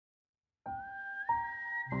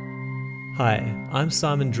Hi, I'm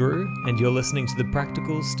Simon Drew, and you're listening to the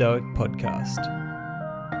Practical Stoic Podcast.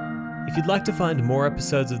 If you'd like to find more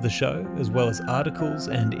episodes of the show, as well as articles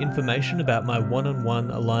and information about my one-on-one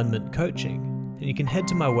alignment coaching, then you can head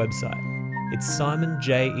to my website. It's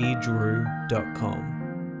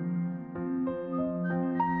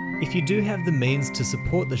simonjedrew.com. If you do have the means to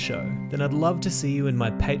support the show, then I'd love to see you in my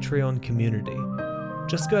Patreon community.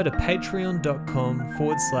 Just go to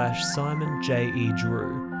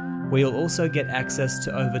patreon.com/simonjedrew, where you'll also get access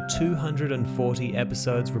to over 240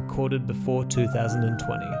 episodes recorded before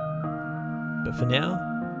 2020. But for now,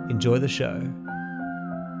 enjoy the show.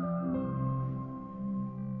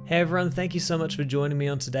 Hey everyone, thank you so much for joining me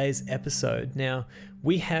on today's episode. Now,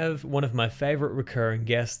 we have one of my favorite recurring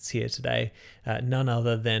guests here today, none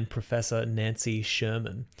other than Professor Nancy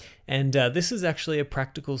Sherman. And this is actually a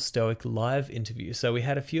Practical Stoic live interview. So we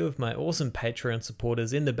had a few of my awesome Patreon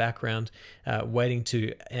supporters in the background waiting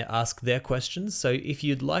to ask their questions. So if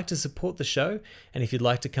you'd like to support the show, and if you'd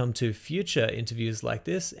like to come to future interviews like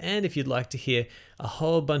this, and if you'd like to hear a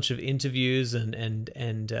whole bunch of interviews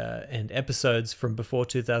and episodes from before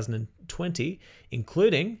 2020,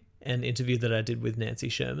 including an interview that I did with Nancy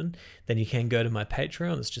Sherman, then you can go to my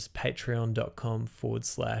Patreon. It's just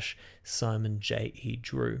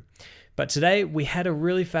patreon.com/SimonJEDrew. But today we had a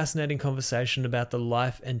really fascinating conversation about the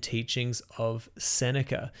life and teachings of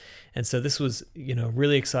Seneca. And so this was, a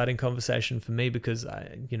really exciting conversation for me because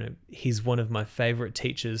he's one of my favorite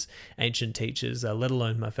teachers, ancient teachers, let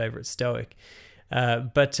alone my favorite Stoic.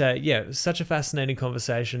 But such a fascinating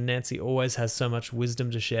conversation. Nancy always has so much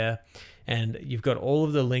wisdom to share. And you've got all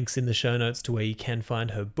of the links in the show notes to where you can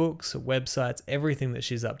find her books, her websites, everything that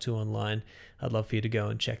she's up to online. I'd love for you to go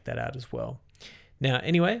and check that out as well. Now,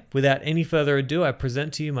 anyway, without any further ado, I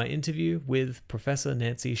present to you my interview with Professor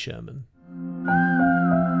Nancy Sherman.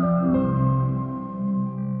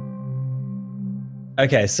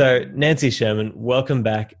 Okay, so Nancy Sherman, welcome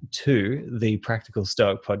back to the Practical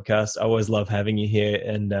Stoic Podcast. I always love having you here,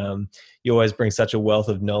 and you always bring such a wealth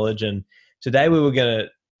of knowledge. And today we were going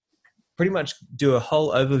to pretty much do a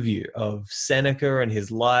whole overview of Seneca and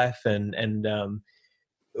his life. And I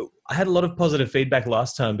had a lot of positive feedback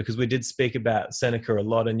last time because we did speak about Seneca a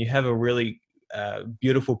lot, and you have a really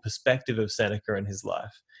beautiful perspective of Seneca and his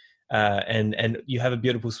life. And you have a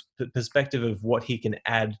beautiful perspective of what he can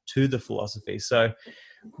add to the philosophy. So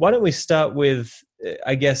why don't we start with,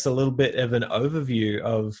 I guess, a little bit of an overview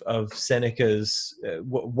of Seneca's,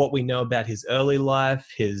 what we know about his early life,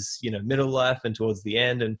 his middle life, and towards the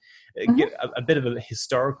end, and get a bit of a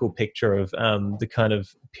historical picture of the kind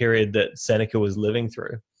of period that Seneca was living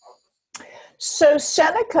through. So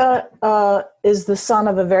Seneca is the son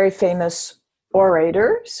of a very famous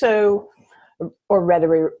orator, or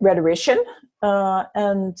rhetorician,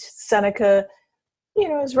 and Seneca,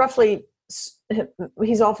 is roughly,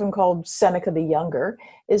 he's often called Seneca the Younger,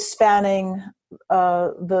 is spanning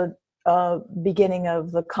the beginning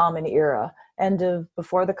of the Common Era,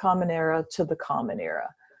 before the Common Era to the Common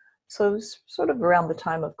Era. So it's sort of around the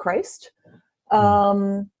time of Christ.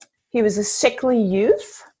 He was a sickly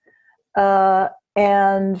youth,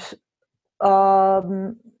 and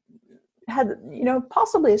had,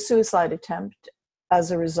 possibly a suicide attempt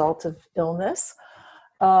as a result of illness,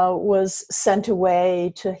 was sent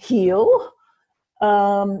away to heal.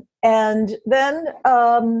 And then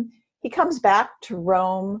he comes back to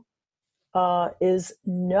Rome, is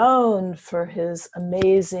known for his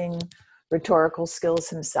amazing rhetorical skills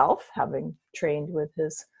himself, having trained with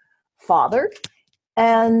his father.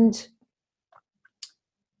 And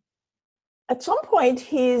at some point,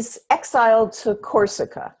 he's exiled to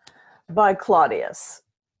Corsica by Claudius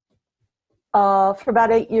for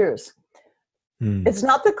about 8 years. It's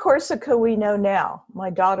not the Corsica we know now. My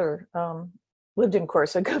daughter lived in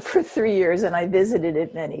Corsica for 3 years, and I visited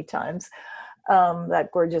it many times, that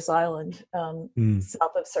gorgeous island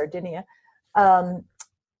south of Sardinia.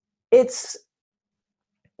 It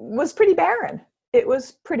was pretty barren. It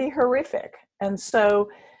was pretty horrific. And so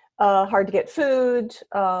hard to get food,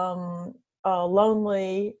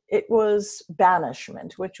 lonely. It was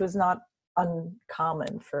banishment, which was not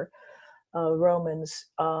uncommon for Romans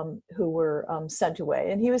who were sent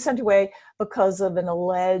away. And he was sent away because of an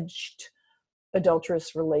alleged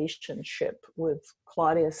adulterous relationship with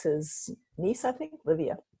Claudius's niece, I think,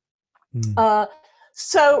 Livia.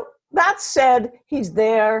 So that said, he's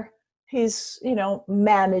there, he's,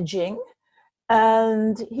 managing,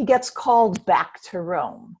 and he gets called back to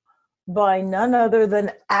Rome by none other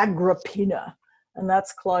than Agrippina. And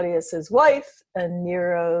that's Claudius's wife, and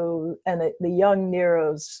Nero, and the young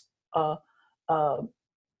Nero's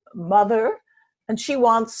mother. And she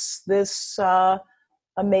wants this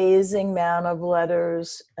amazing man of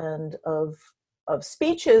letters and of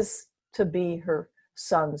speeches to be her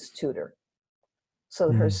son's tutor.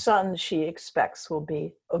 So her son, she expects, will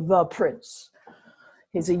be the prince.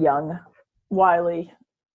 He's a young, wily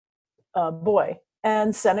boy.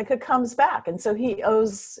 And Seneca comes back. And so he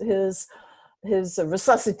owes his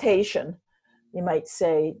resuscitation, you might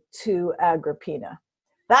say, to Agrippina.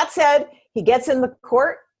 That said, he gets in the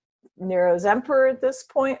court. Nero's emperor at this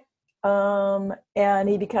point, and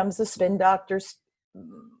he becomes a spin doctor,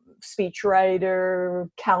 speechwriter,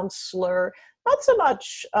 counselor, not so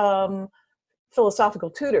much philosophical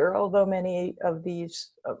tutor, although many of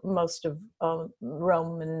these, most of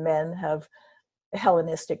Roman men have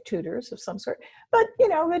Hellenistic tutors of some sort. But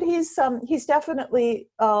but he's definitely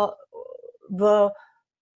the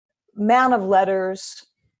man of letters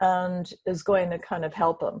and is going to kind of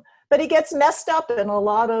help him. But he gets messed up in a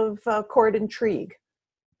lot of court intrigue,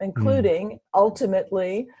 including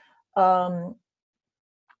ultimately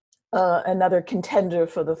another contender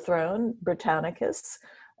for the throne, Britannicus,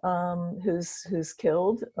 who's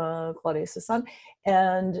killed, Claudius' son,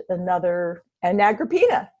 and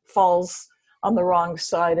Agrippina falls on the wrong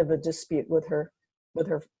side of a dispute with her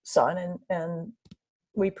son, and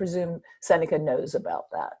we presume Seneca knows about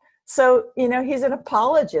that. So he's an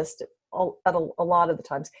apologist at a lot of the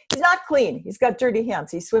times. He's not clean. He's got dirty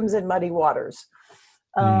hands. He swims in muddy waters,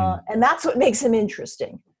 and that's what makes him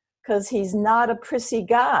interesting, because he's not a prissy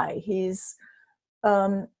guy. He's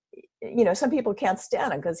some people can't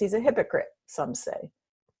stand him because he's a hypocrite, some say.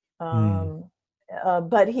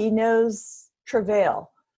 But he knows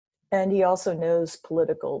travail, and he also knows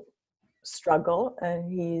political struggle, and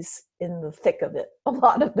he's in the thick of it a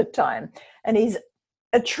lot of the time. And he's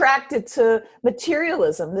attracted to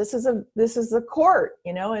materialism. This is a court,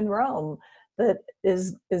 in Rome that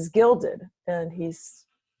is gilded, and he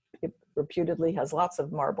reputedly has lots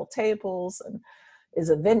of marble tables and is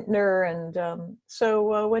a vintner. And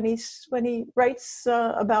so when he writes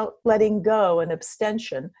about letting go and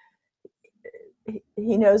abstention,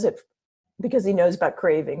 he knows it because he knows about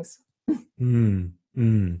cravings.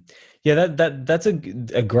 Yeah, that's a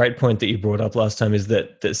great point that you brought up last time, is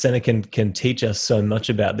that Seneca can teach us so much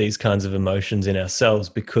about these kinds of emotions in ourselves,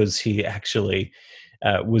 because he actually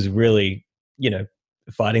was really,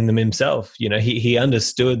 fighting them himself. He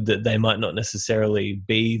understood that they might not necessarily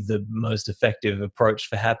be the most effective approach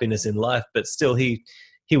for happiness in life, but still he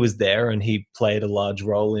was there, and he played a large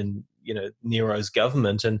role in, Nero's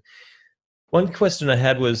government. And one question I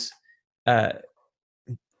had was, are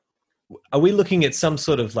we looking at some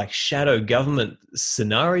sort of like shadow government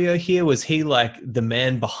scenario here? Was he like the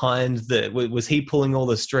man behind was he pulling all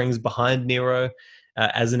the strings behind Nero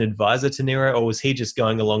as an advisor to Nero, or was he just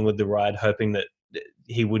going along with the ride, hoping that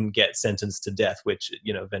he wouldn't get sentenced to death, which,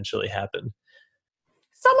 eventually happened?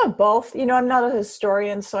 Some of both. I'm not a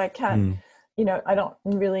historian, so I can't, I don't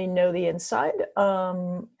really know the inside.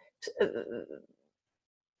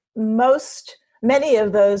 Many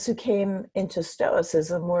of those who came into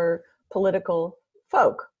Stoicism were political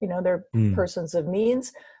folk. They're persons of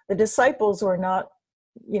means. The disciples were not,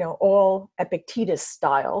 all Epictetus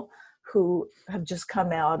style, who have just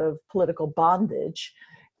come out of political bondage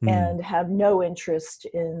and have no interest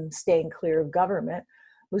in staying clear of government.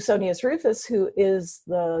 Musonius Rufus, who is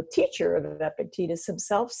the teacher of Epictetus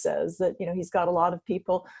himself, says that, he's got a lot of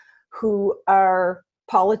people who are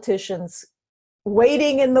politicians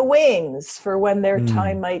waiting in the wings for when their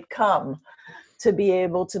time might come to be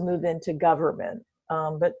able to move into government.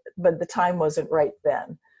 But the time wasn't right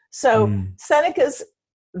then. So Seneca's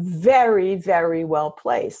very, very well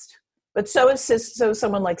placed. But so is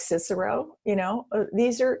someone like Cicero.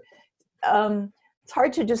 These are, it's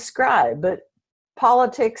hard to describe, but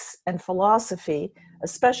politics and philosophy,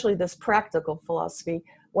 especially this practical philosophy,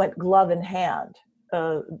 went glove in hand.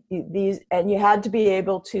 And you had to be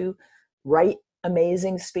able to write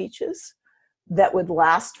amazing speeches that would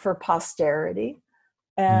last for posterity,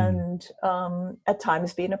 and at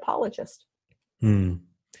times be an apologist.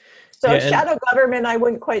 So shadow government, I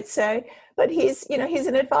wouldn't quite say, but he's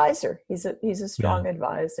an advisor. He's a strong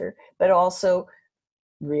advisor, but also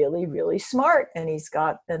really, really smart. And he's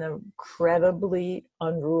got an incredibly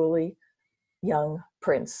unruly young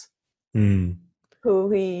prince who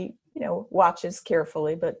he, watches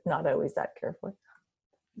carefully, but not always that carefully.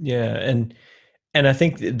 Yeah. And I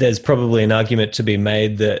think there's probably an argument to be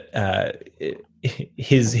made that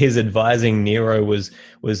his advising Nero was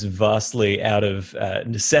vastly out of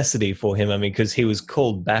necessity for him. I mean, because he was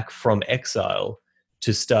called back from exile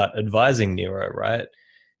to start advising Nero, right?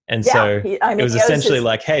 And so it was essentially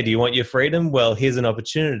like, hey, do you want your freedom? Well, here's an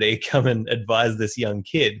opportunity. Come and advise this young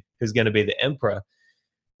kid who's going to be the emperor.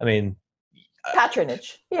 I mean,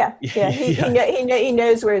 Patronage. Yeah. Yeah. yeah. He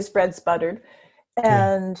knows where his bread's buttered.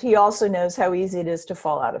 Yeah. And he also knows how easy it is to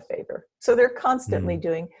fall out of favor. So they're constantly Mm,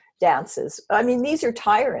 doing dances. I mean, these are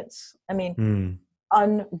tyrants. I mean, mm,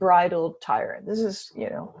 unbridled tyrant. This is,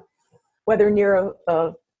 whether Nero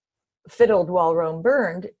fiddled while Rome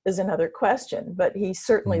burned is another question, but he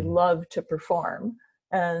certainly mm, loved to perform.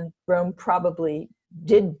 And Rome probably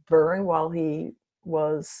did burn while he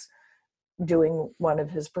was doing one of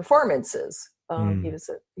his performances. mm.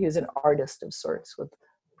 He was an artist of sorts with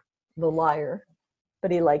the lyre,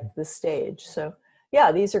 but he liked the stage. So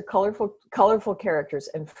yeah, these are colorful characters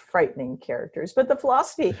and frightening characters. But the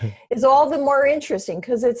philosophy is all the more interesting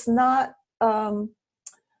because it's not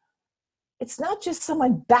just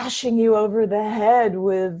someone bashing you over the head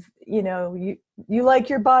with, you like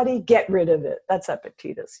your body, get rid of it. That's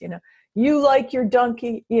Epictetus, you like your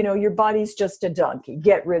donkey, your body's just a donkey,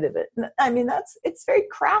 get rid of it. I mean, it's very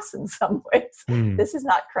crass in some ways. Mm. This is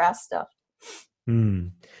not crass stuff.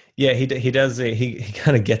 Mm. Yeah, he does. He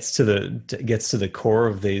kind of gets to the core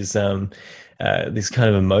of these kind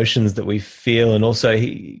of emotions that we feel, and also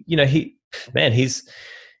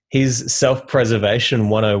he's self-preservation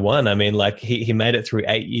 101. I mean, like he made it through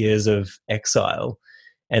 8 years of exile,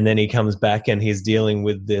 and then he comes back and he's dealing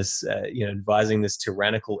with this, advising this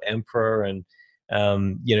tyrannical emperor, and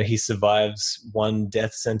he survives one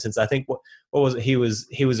death sentence. I think what was it? He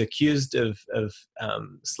was accused of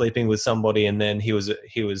sleeping with somebody, and then he was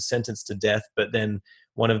sentenced to death. But then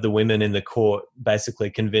one of the women in the court basically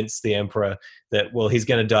convinced the emperor that, well, he's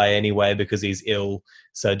going to die anyway because he's ill,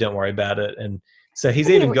 so don't worry about it. And so he's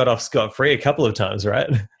even got off scot-free a couple of times, right?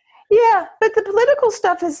 Yeah, but the political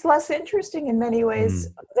stuff is less interesting in many ways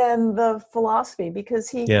Mm. than the philosophy because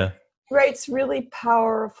he Yeah. writes really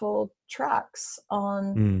powerful tracts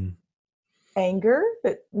on Mm. anger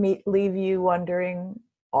that leave you wondering,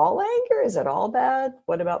 all anger? Is it all bad?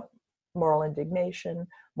 What about moral indignation,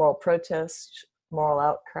 moral protest, moral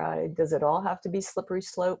outcry? Does it all have to be slippery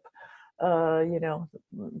slope?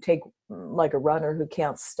 Take like a runner who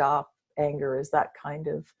can't stop. Anger is that kind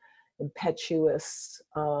of impetuous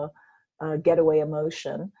getaway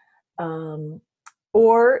emotion.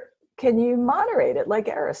 Or can you moderate it, like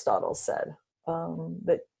Aristotle said,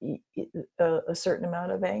 that a certain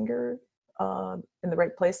amount of anger in the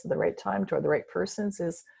right place at the right time toward the right persons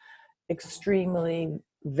is extremely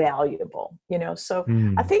valuable. So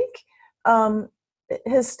I Mm. think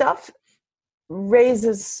his stuff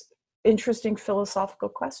raises interesting philosophical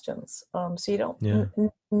questions. So you Yeah.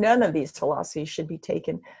 don't, none of these philosophies should be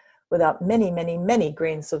taken without many, many, many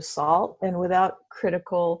grains of salt and without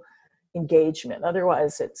critical engagement.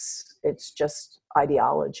 Otherwise, it's just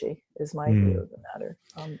ideology, is my view Mm. of the matter.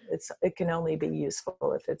 It can only be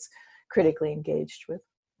useful if it's critically engaged with.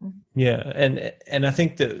 Yeah, and I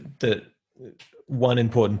think that one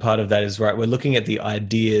important part of that is, right, we're looking at the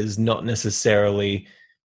ideas, not necessarily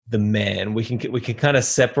the man. We can kind of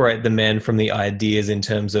separate the man from the ideas in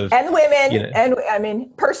terms of, And women, you know, and I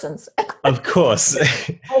mean persons. of course,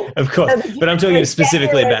 Oh, of course. But I'm talking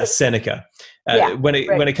specifically about generally, Seneca. yeah, When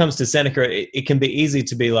right. it comes to Seneca, it can be easy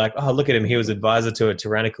to be like, oh, look at him, he was advisor to a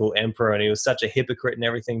tyrannical emperor, and he was such a hypocrite and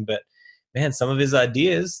everything. But man, some of his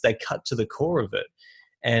ideas, they cut to the core of it.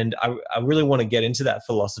 And I really want to get into that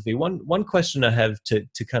philosophy. One question I have to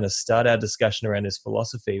kind of start our discussion around his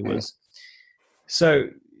philosophy was, so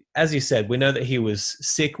as you said, we know that he was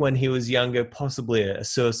sick when he was younger, possibly a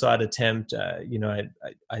suicide attempt.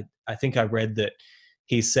 I think I read that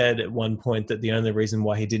he said at one point that the only reason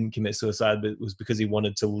why he didn't commit suicide was because he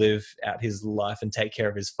wanted to live out his life and take care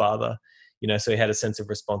of his father. So he had a sense of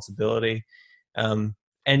responsibility. And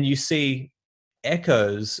you see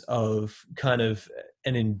echoes of kind of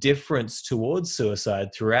an indifference towards suicide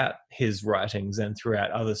throughout his writings and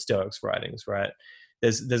throughout other Stoics' writings, right?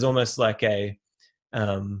 There's almost like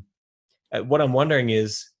what I'm wondering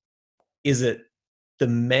is it the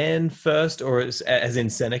man first, or as in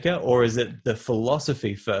Seneca, or is it the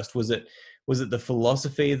philosophy first? Was it the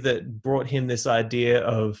philosophy that brought him this idea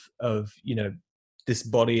of this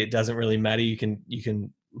body, it doesn't really matter, you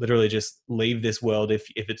can literally just leave this world if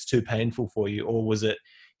it's too painful for you? Or was it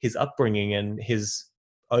his upbringing and his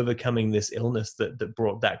overcoming this illness that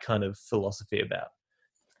brought that kind of philosophy about?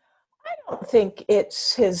 I don't think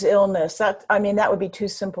it's his illness. That would be too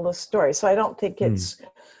simple a story. So I don't think Mm, it's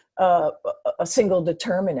uh, a single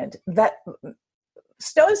determinant. That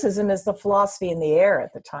Stoicism is the philosophy in the air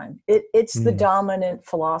at the time. It's the mm, dominant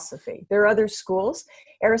philosophy. There are other schools.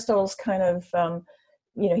 Aristotle's kind of,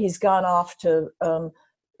 he's gone off to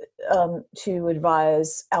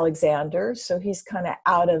advise Alexander, so he's kind of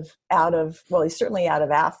out of. Well, he's certainly out of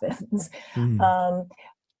Athens. mm, Um,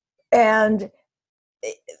 And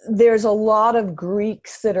there's a lot of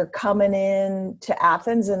Greeks that are coming in to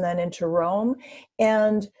Athens and then into Rome.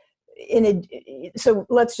 And so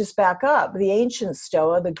let's just back up. The ancient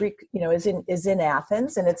Stoa, the Greek, is in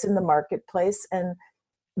Athens, and it's in the marketplace, and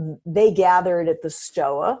they gathered at the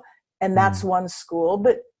Stoa, and that's one school.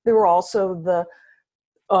 But there were also the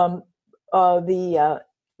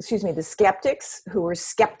skeptics who were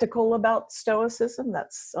skeptical about Stoicism.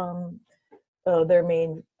 That's their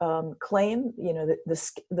main claim.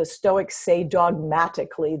 The Stoics say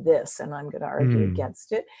dogmatically this, and I'm going to argue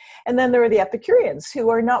against it. And then there are the Epicureans, who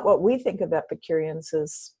are not what we think of Epicureans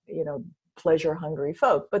as, pleasure-hungry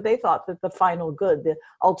folk, but they thought that the final good, the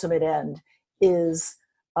ultimate end, is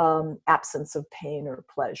absence of pain or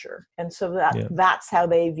pleasure. And so that's how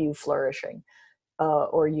they view flourishing,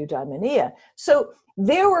 or eudaimonia. So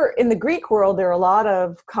in the Greek world, there are a lot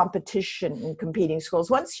of competition and competing schools.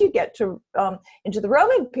 Once you get to into the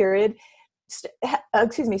Roman period,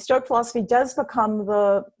 Stoic philosophy does become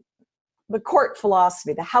the court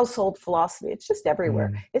philosophy, the household philosophy. It's just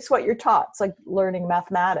everywhere. It's what you're taught. It's like learning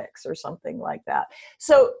mathematics or something like that.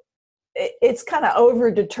 So it's kind of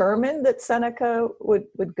overdetermined that Seneca would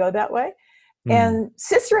go that way. And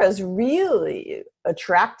Cicero is really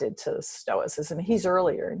attracted to Stoicism. He's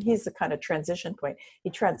earlier, and he's the kind of transition point.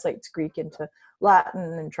 He translates Greek into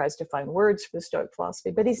Latin and tries to find words for the Stoic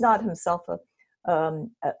philosophy, but he's not himself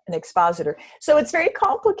an expositor. So it's very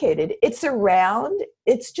complicated. It's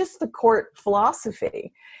just the court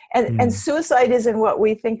philosophy. And suicide isn't what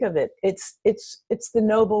we think of it. It's the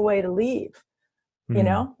noble way to leave.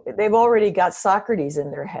 They've already got Socrates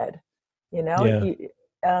in their head.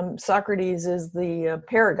 Socrates is the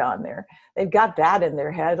paragon there. They've got that in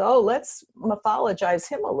their head. Oh, let's mythologize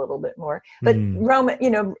him a little bit more. But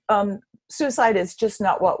suicide is just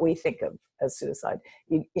not what we think of as suicide.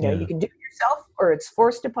 You can do it yourself, or it's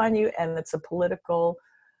forced upon you, and it's a political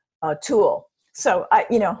tool. So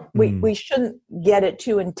we shouldn't get it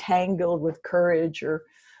too entangled with courage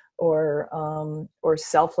or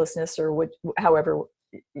selflessness, or however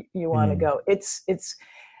you want to go.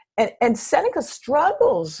 And Seneca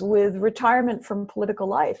struggles with retirement from political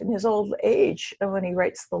life in his old age, when he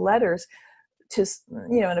writes the letters to,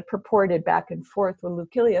 in a purported back and forth with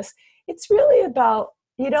Lucilius. It's really about,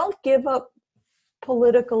 you don't give up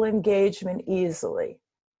political engagement easily,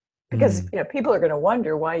 because people are going to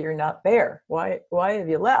wonder why you're not there. Why have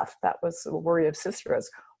you left? That was the worry of Cicero's.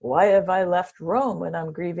 Why have I left Rome when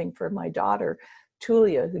I'm grieving for my daughter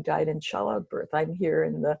Tullia, who died in childbirth? I'm here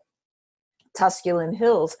in the Tusculan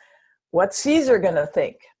hills. What's Caesar going to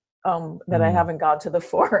think that I haven't gone to the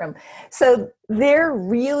forum? So they're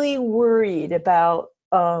really worried about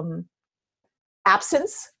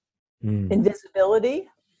absence, invisibility,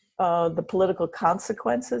 the political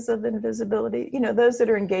consequences of invisibility. Those that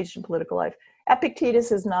are engaged in political life.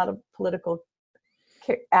 Epictetus is not a political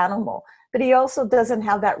animal, but he also doesn't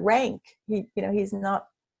have that rank. He's not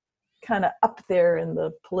kind of up there in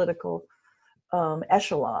the political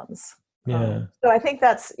echelons. So I think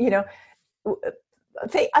that's, I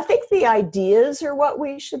think the ideas are what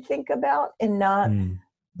we should think about, and not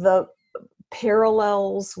the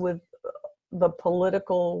parallels with the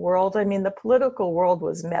political world. I mean, the political world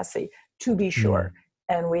was messy, to be sure.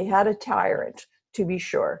 And we had a tyrant, to be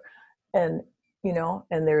sure. And,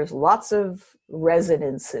 and there's lots of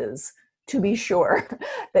resonances, to be sure,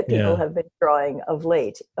 that people have been drawing of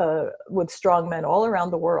late, with strong men all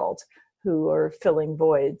around the world who are filling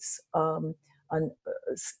voids in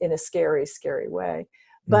a scary, scary way.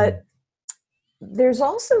 But there's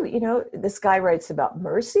also, this guy writes about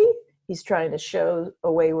mercy. He's trying to show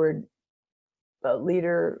a wayward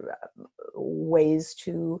leader ways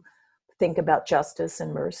to think about justice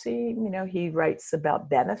and mercy. He writes about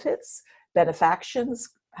benefactions.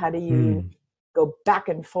 How do you go back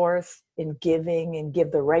and forth in giving, and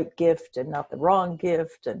give the right gift and not the wrong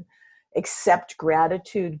gift, and accept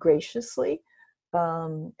gratitude graciously,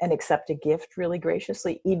 and accept a gift really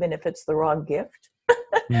graciously, even if it's the wrong gift.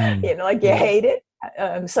 You hate it.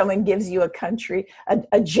 Someone gives you a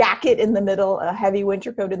jacket in the middle, a heavy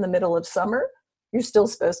winter coat in the middle of summer. You're still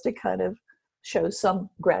supposed to kind of show some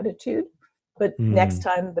gratitude, but next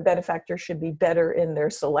time the benefactor should be better in their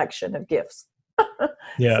selection of gifts.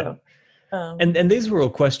 So, and these were all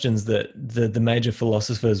questions that the major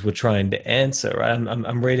philosophers were trying to answer. Right?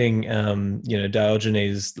 I'm reading,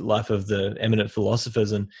 Diogenes' Life of the Eminent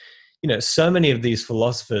Philosophers, and so many of these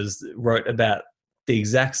philosophers wrote about the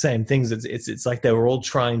exact same things. It's like they were all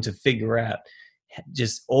trying to figure out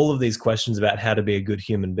just all of these questions about how to be a good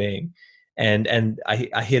human being, and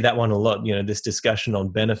I hear that one a lot. This discussion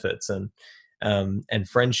on benefits and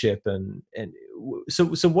friendship, and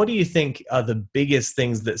So what do you think are the biggest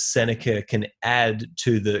things that Seneca can add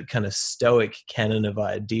to the kind of Stoic canon of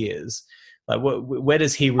ideas? Like, where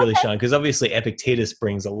does he really shine? Because obviously Epictetus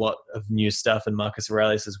brings a lot of new stuff, and Marcus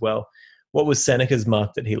Aurelius as well. What was Seneca's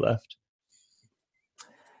mark that he left?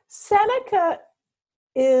 Seneca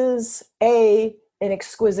is an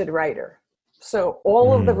exquisite writer. So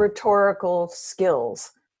all of the rhetorical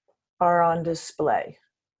skills are on display.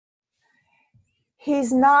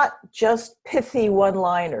 He's not just pithy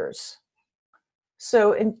one-liners.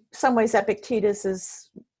 So in some ways, Epictetus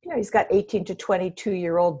is, he's got 18 to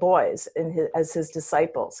 22-year-old boys as his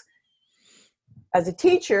disciples. As a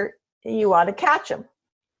teacher, you want to catch him,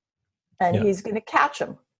 and he's going to catch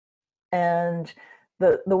him. And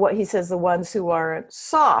what he says, the ones who aren't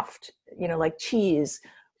soft, like cheese,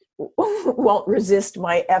 won't resist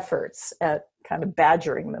my efforts at kind of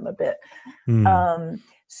badgering them a bit.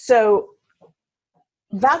 So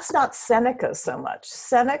that's not Seneca so much.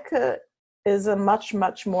 Seneca is a much,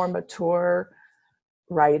 much more mature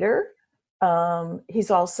writer.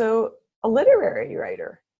 He's also a literary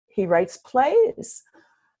writer. He writes plays.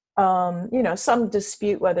 Some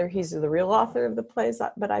dispute whether he's the real author of the plays,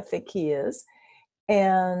 but I think he is.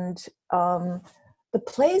 And the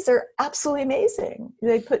plays are absolutely amazing.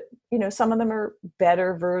 They put, some of them are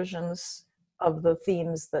better versions of the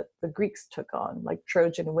themes that the Greeks took on, like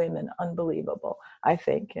Trojan Women, unbelievable, I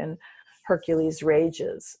think, and Hercules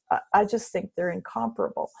Rages. I just think they're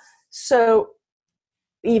incomparable. So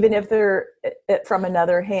even if they're from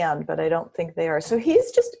another hand, but I don't think they are. So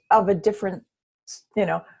he's just of a different,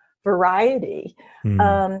 variety.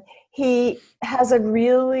 He has a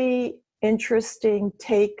really interesting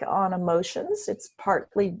take on emotions. It's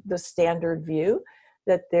partly the standard view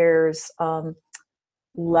that there's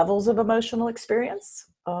levels of emotional experience,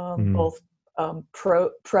 both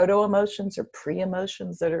proto-emotions or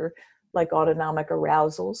pre-emotions that are like autonomic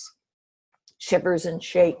arousals, shivers and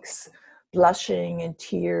shakes, blushing and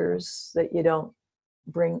tears that you don't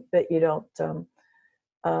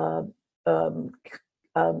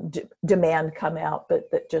demand come out,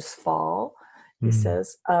 but that just fall. He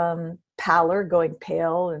says, pallor, going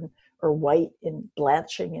pale or white and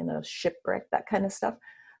blanching in a shipwreck, that kind of stuff.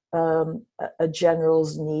 A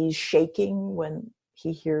general's knees shaking when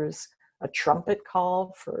he hears a trumpet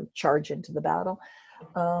call for charge into the battle.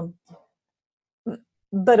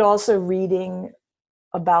 But also reading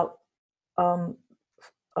about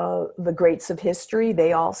the greats of history.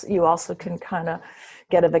 You also can kind of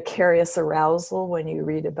get a vicarious arousal when you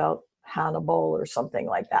read about Hannibal or something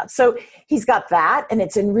like that. So he's got that, and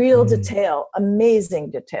it's in real detail,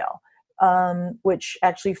 amazing detail, which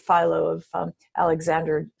actually Philo of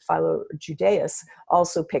Alexander, Philo Judaeus,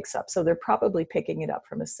 also picks up. So they're probably picking it up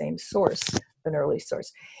from the same source, an early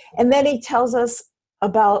source. And then he tells us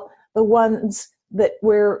about the ones that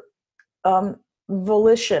where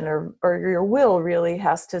volition or your will really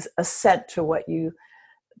has to assent to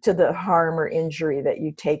to the harm or injury that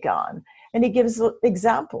you take on. And he gives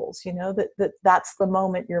examples, that's the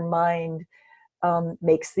moment your mind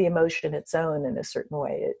makes the emotion its own in a certain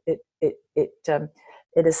way. It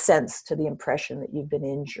assents to the impression that you've been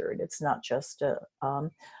injured. It's not just a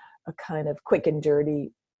kind of quick and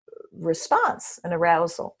dirty response, an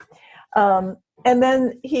arousal. And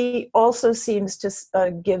then he also seems to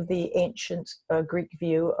give the ancient Greek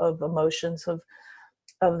view of emotions of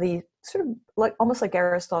the sort of like almost like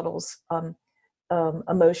Aristotle's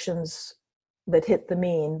emotions that hit the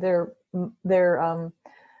mean. They're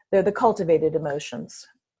the cultivated emotions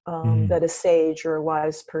that a sage or a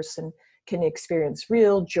wise person can experience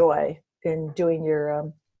real joy in doing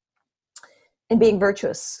in being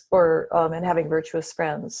virtuous or and having virtuous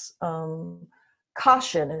friends.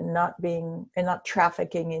 Caution and not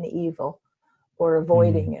trafficking in evil or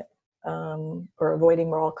avoiding it, or avoiding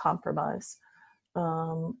moral compromise.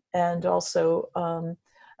 And also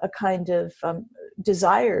a kind of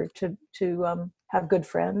desire to have good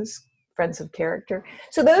friends of character.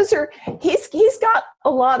 So he's got a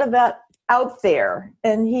lot of that out there,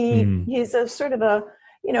 and he's a sort of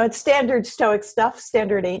it's standard Stoic stuff,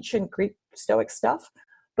 standard ancient Greek Stoic stuff,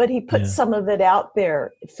 but he puts some of it out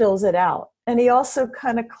there, fills it out. And he also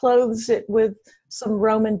kind of clothes it with some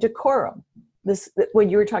Roman decorum. When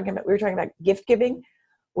we were talking about gift giving.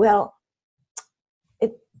 Well,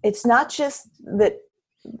 it's not just that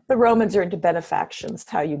the Romans are into benefactions,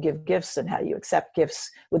 how you give gifts and how you accept gifts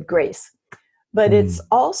with grace, but it's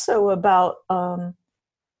also about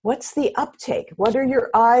what's the uptake? What are your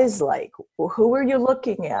eyes like? Who are you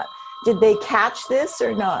looking at? Did they catch this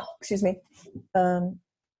or not? Excuse me.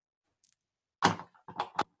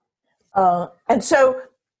 And so,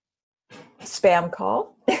 spam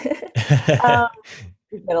call. um,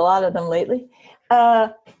 we've got a lot of them lately.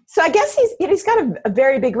 So I guess he's got a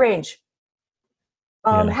very big range.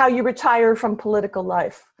 Yeah. How you retire from political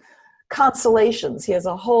life, consolations. He has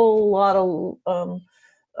a whole lot of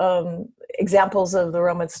examples of the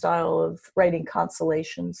Roman style of writing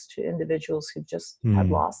consolations to individuals who just had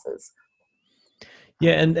losses.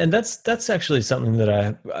 Yeah, and that's actually something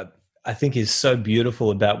that I think is so beautiful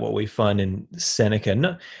about what we find in Seneca.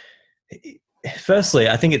 No, firstly,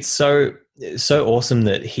 I think it's so awesome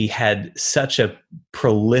that he had such a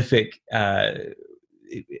prolific.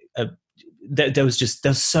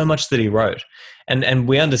 There's so much that he wrote, and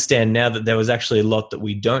we understand now that there was actually a lot that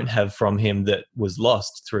we don't have from him that was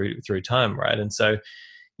lost through time, right? And so,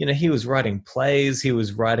 he was writing plays, he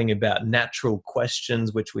was writing about natural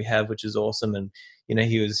questions, which we have, which is awesome, and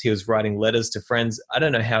he was writing letters to friends. I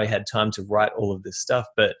don't know how he had time to write all of this stuff,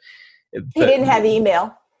 but he didn't have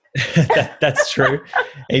email. That's true.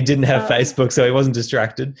 He didn't have Facebook, so he wasn't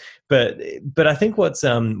distracted. But I think what's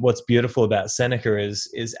beautiful about Seneca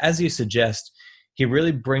is as you suggest, he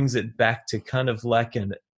really brings it back to kind of like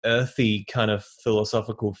an earthy kind of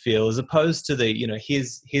philosophical feel, as opposed to the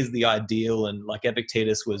here's the ideal, and like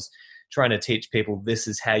Epictetus was trying to teach people this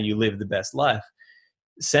is how you live the best life.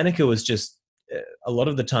 Seneca was just a lot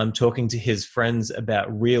of the time talking to his friends about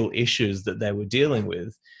real issues that they were dealing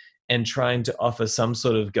with, and trying to offer some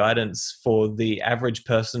sort of guidance for the average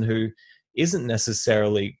person who isn't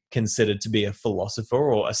necessarily considered to be a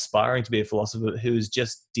philosopher or aspiring to be a philosopher, who's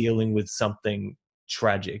just dealing with something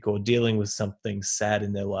tragic or dealing with something sad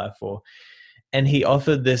in their life. And he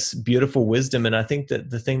offered this beautiful wisdom. And I think that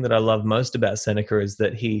the thing that I love most about Seneca is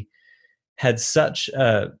that he had such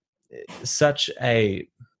a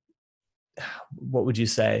what would you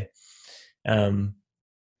say?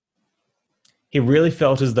 He really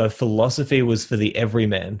felt as though philosophy was for the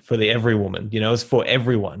everyman, for the everywoman. It was for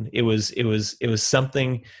everyone. It was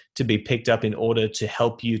something to be picked up in order to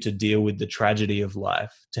help you to deal with the tragedy of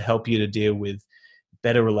life, to help you to deal with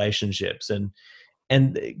better relationships. And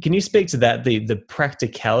can you speak to that, the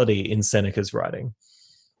practicality in Seneca's writing?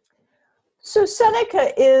 So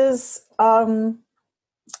Seneca is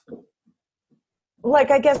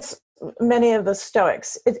like, I guess, many of the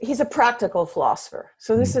Stoics. He's a practical philosopher.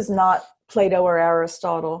 So this is not Plato or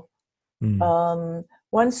Aristotle.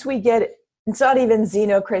 Once we get, it's not even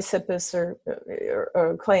Zeno, Chrysippus,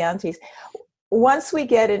 or Cleanthes. Once we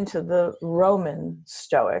get into the Roman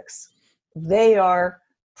Stoics, they are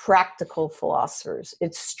practical philosophers.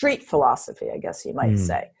 It's street philosophy, I guess you might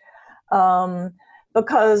say,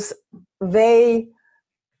 because they,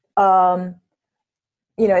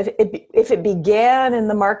 if it began in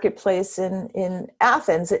the marketplace in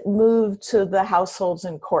Athens, it moved to the households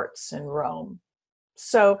and courts in Rome.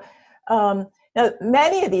 So now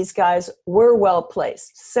many of these guys were well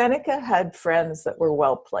placed. Seneca had friends that were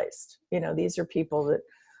well placed. These are people that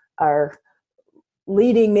are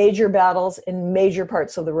leading major battles in major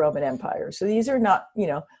parts of the Roman Empire. So these are not,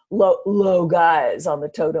 low guys on the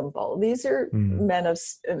totem pole. These are men of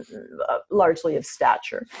largely of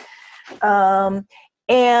stature. But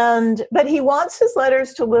he wants his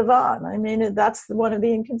letters to live on. I mean, that's one of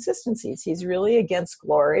the inconsistencies. He's really against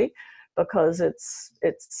glory because it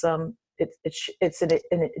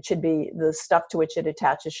should be, the stuff to which it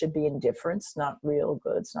attaches should be indifference, not real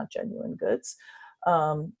goods, not genuine goods,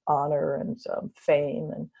 honor and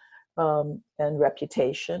fame and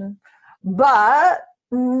reputation. But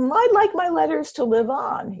I'd like my letters to live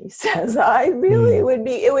on, he says. It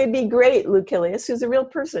would be great, Lucilius, who's a real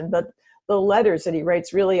person, but the letters that he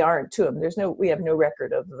writes really aren't to him. We have no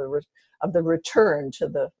record of the return to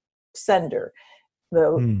the sender,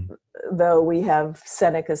 though we have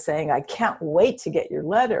Seneca saying, "I can't wait to get your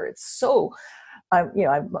letter. It's so,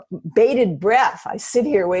 I'm bated breath. I sit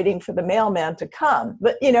here waiting for the mailman to come."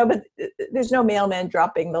 But there's no mailman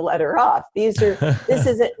dropping the letter off. This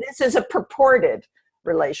is a purported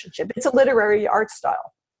relationship. It's a literary art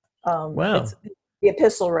style. Wow. The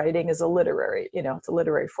epistle writing is a literary, it's a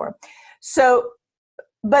literary form. So,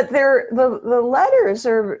 but the letters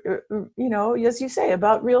are, as you say,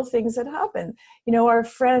 about real things that happen. Our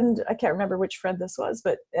friend, I can't remember which friend this was,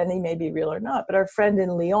 and he may be real or not, but our friend in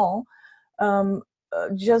Lyon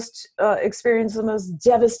just experienced the most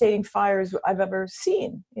devastating fires I've ever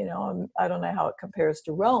seen. I don't know how it compares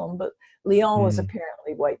to Rome, but Lyon was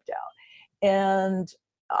apparently wiped out. And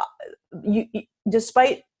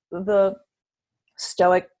despite the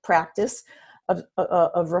Stoic practice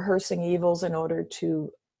of rehearsing evils in order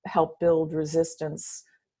to help build resistance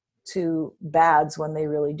to bads when they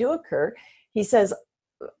really do occur, he says,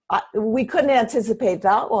 we couldn't anticipate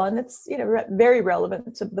that one. It's very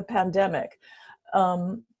relevant to the pandemic.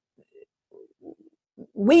 um,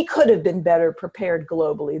 we could have been better prepared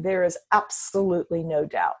globally. There is absolutely no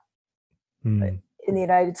doubt. Hmm. In the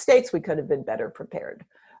United States, we could have been better prepared.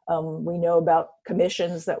 We know about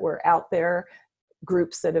commissions that were out there,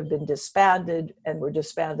 groups that have been disbanded and were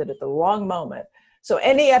disbanded at the wrong moment. So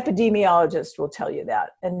any epidemiologist will tell you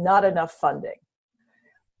that, and not enough funding.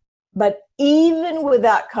 But even with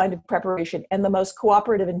that kind of preparation and the most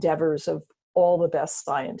cooperative endeavors of all the best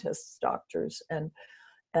scientists, doctors, and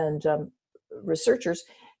researchers,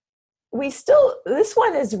 we still, this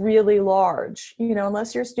one is really large. You know,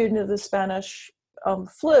 unless you're a student of the Spanish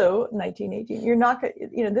flu, 1918, you're not going.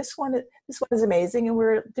 You know, this one is amazing, and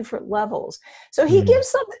we're at different levels. So he gives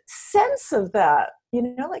some sense of that. You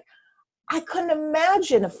know, like, I couldn't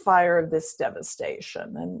imagine a fire of this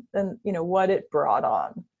devastation, and you know what it brought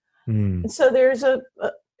on. And so there's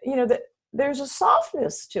there's a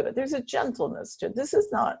softness to it. There's a gentleness to it. This is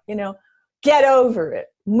not, you know, get over it,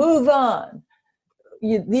 move on.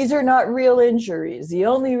 These are not real injuries. The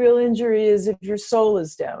only real injury is if your soul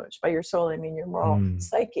is damaged. By your soul, I mean your moral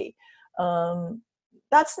psyche.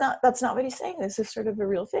 That's not what he's saying. This is sort of a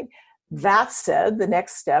real thing. That said, the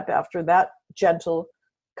next step after that gentle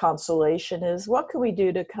consolation is, what can we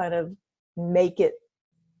do to kind of make it,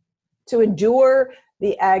 to endure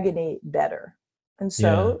the agony better? And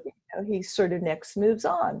so you know, he sort of next moves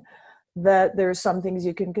on, that there's some things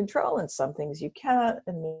you can control and some things you can't,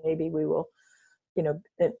 and maybe we will, you know,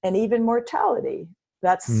 and even mortality,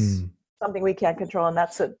 that's something we can't control, and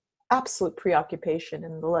that's an absolute preoccupation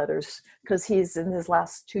in the letters, because he's in his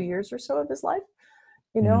last 2 years or so of his life.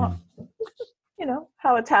 You know, you know,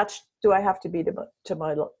 how attached do I have to be to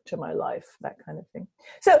my life, that kind of thing.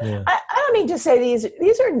 So I don't mean to say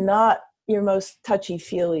these are not your most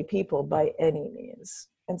touchy-feely people by any means,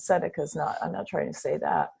 and Seneca's not. I'm not trying to say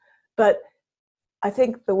that, but I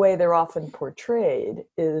think the way they're often portrayed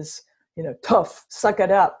is, you know, tough, suck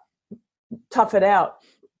it up, tough it out,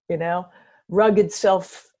 you know, rugged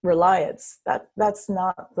self-reliance. That's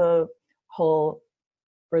not the whole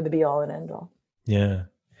or the be-all and end-all. Yeah.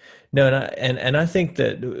 No, and I think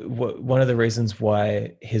that one of the reasons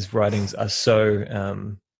why his writings are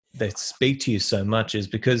so they speak to you so much is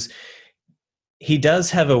because he does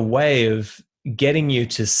have a way of getting you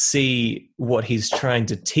to see what he's trying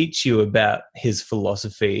to teach you about his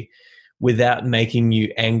philosophy without making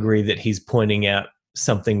you angry that he's pointing out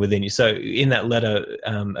something within you. So in that letter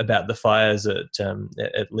about the fires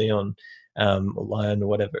at Leon, or Lyon, or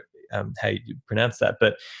whatever, how you pronounce that,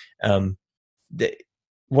 but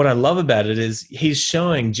what I love about it is he's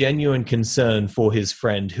showing genuine concern for his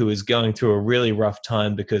friend who is going through a really rough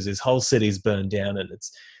time because his whole city's burned down, and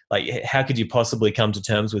it's like, how could you possibly come to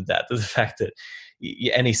terms with that? The fact that,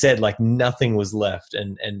 and he said, like, nothing was left,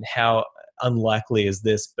 and how unlikely is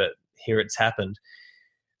this, but here it's happened.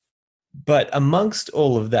 But amongst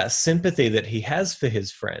all of that sympathy that he has for his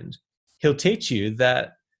friend, he'll teach you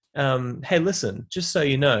that, hey, listen, just so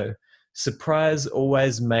you know, surprise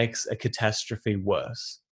always makes a catastrophe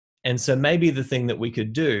worse. And so maybe the thing that we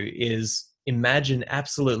could do is imagine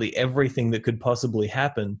absolutely everything that could possibly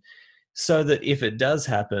happen, so that if it does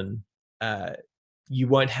happen, you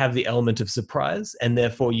won't have the element of surprise, and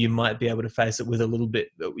therefore you might be able to face it with a little bit,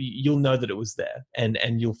 you'll know that it was there, and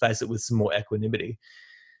you'll face it with some more equanimity.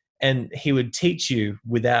 And he would teach you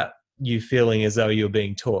without you feeling as though you're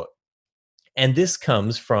being taught. And this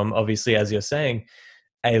comes from, obviously, as you're saying,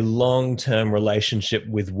 a long-term relationship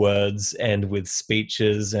with words and with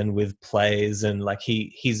speeches and with plays. And like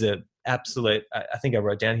he's a absolute, I think I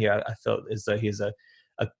wrote down here, I felt as though he's a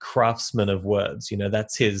craftsman of words. You know,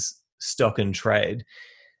 that's his stock and trade.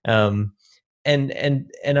 And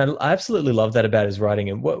I absolutely love that about his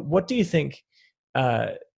writing. And what do you think,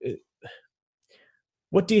 what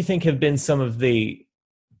do you think have been some of the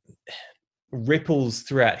ripples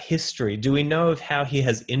throughout history? Do we know of how he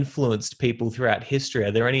has influenced people throughout history?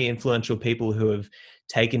 Are there any influential people who have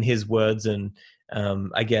taken his words and,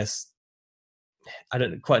 I guess, I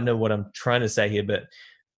don't quite know what I'm trying to say here, but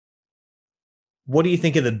what do you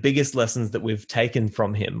think are the biggest lessons that we've taken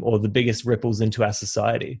from him, or the biggest ripples into our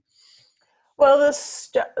society? Well,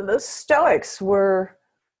 the Stoics were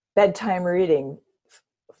bedtime reading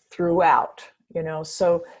throughout, you know,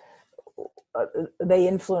 so they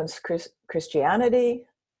influenced Christianity.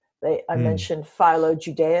 I mentioned Philo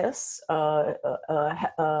Judaeus, a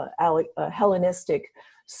Hellenistic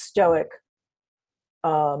Stoic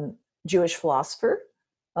Jewish philosopher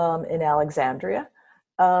in Alexandria,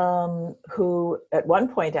 who at one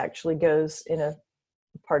point actually goes in a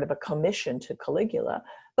part of a commission to Caligula.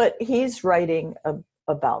 But he's writing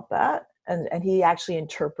about that, and he actually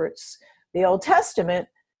interprets the Old Testament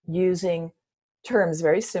using terms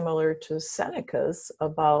very similar to Seneca's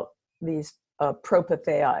about these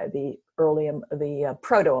propathei, the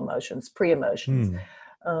proto emotions, pre emotions.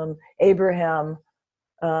 Abraham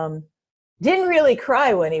didn't really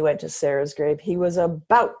cry when he went to Sarah's grave. He was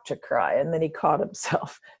about to cry, and then he caught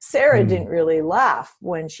himself. Sarah didn't really laugh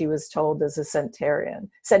when she was told as a centenarian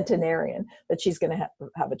that she's going to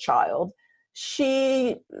have a child.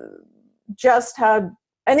 She just had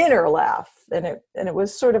an inner laugh, and it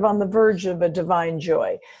was sort of on the verge of a divine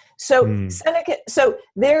joy. So Seneca,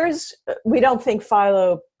 we don't think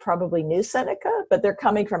Philo probably knew Seneca, but they're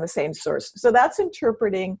coming from the same source. So that's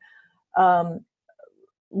interpreting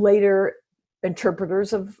later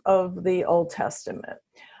interpreters of the Old Testament.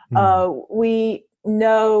 We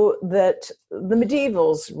know that the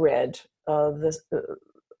medievals read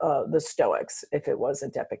the Stoics. If it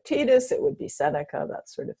wasn't Epictetus, it would be Seneca, that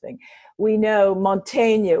sort of thing. We know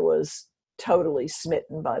Montaigne was totally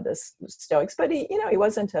smitten by the Stoics, but he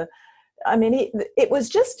wasn't it was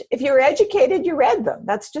just, if you were educated, you read them.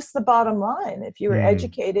 That's just the bottom line. If you were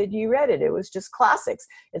educated, you read it. It was just classics.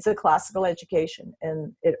 It's a classical education,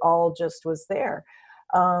 and it all just was there.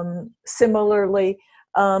 Similarly,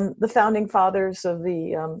 the founding fathers of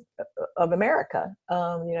America,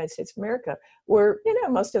 the United States of America, were,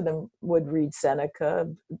 most of them would read Seneca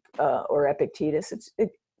or Epictetus. It's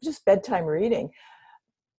just bedtime reading.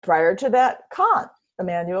 Prior to that,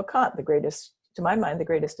 Immanuel Kant, to my mind, the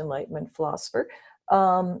greatest Enlightenment philosopher,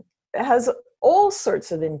 has all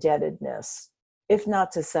sorts of indebtedness, if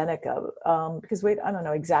not to Seneca, because I don't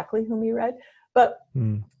know exactly whom he read, but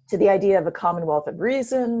to the idea of a commonwealth of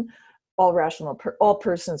reason, all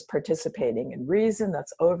persons participating in reason.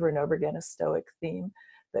 That's over and over again a Stoic theme,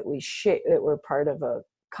 that we're part of a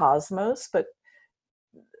cosmos, but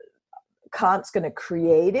Kant's going to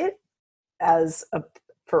create it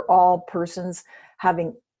for all persons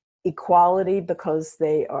having equality because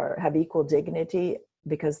they have equal dignity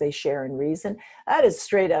because they share in reason. That is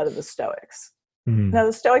straight out of the Stoics. Now,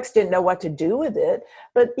 the Stoics didn't know what to do with it,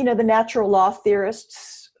 but the natural law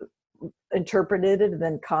theorists interpreted it, and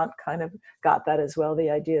then Kant kind of got that as well, the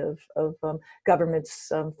idea of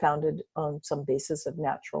governments founded on some basis of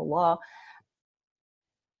natural law.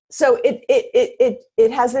 So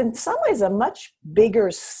it has in some ways a much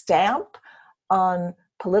bigger stamp on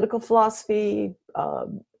political philosophy,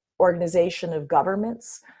 organization of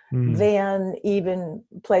governments, than even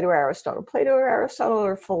Plato or Aristotle. Plato or Aristotle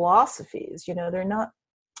are philosophies.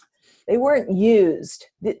 They weren't used.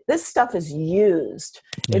 This stuff is used.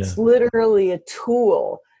 Yeah. It's literally a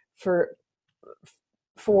tool for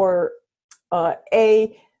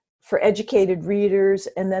educated readers,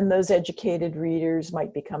 and then those educated readers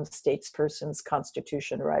might become statespersons,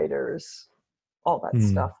 constitution writers, all that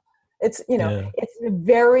stuff. It's it's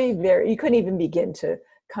very, very, you couldn't even begin to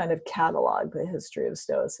kind of catalog the history of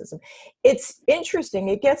Stoicism. It's interesting.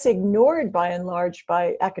 It gets ignored by and large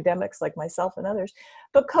by academics like myself and others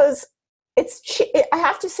because it's I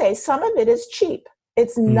have to say, some of it is cheap.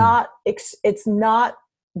 It's not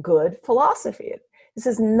good philosophy. This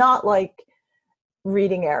is not like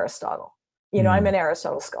reading Aristotle. I'm an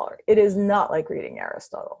Aristotle scholar. It is not like reading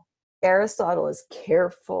Aristotle. Aristotle is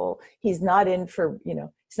careful. He's not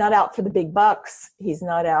he's not out for the big bucks. He's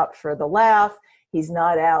not out for the laugh. He's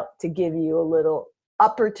not out to give you a little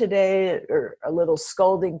upper today or a little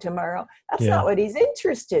scolding tomorrow. That's not what he's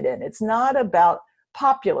interested in. It's not about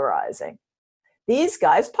popularizing. These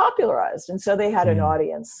guys popularized, and so they had an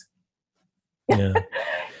audience. Yeah.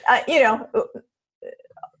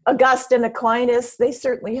 Augustine, Aquinas, they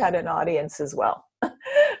certainly had an audience as well.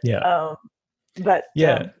 Yeah.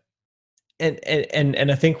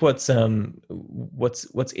 And I think what's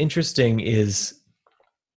interesting is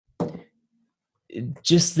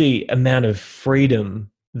just the amount of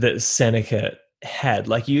freedom that Seneca had.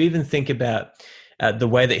 Like, you even think about the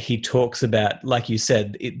way that he talks about, like you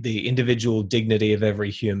said, the individual dignity of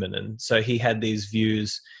every human. And so he had these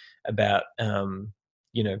views about,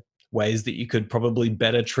 ways that you could probably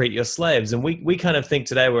better treat your slaves. And we kind of think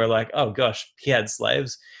today, we're like, oh gosh, he had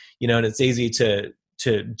slaves, and it's easy to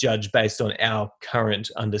judge based on our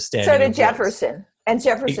current understanding. So did Jefferson. And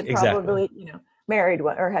Jefferson probably, married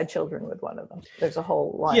one or had children with one of them. There's a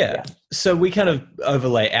whole line. Yeah. So we kind of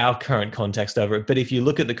overlay our current context over it. But if you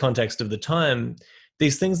look at the context of the time,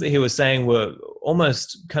 these things that he was saying were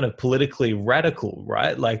almost kind of politically radical,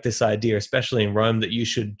 right? Like this idea, especially in Rome, that you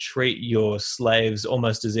should treat your slaves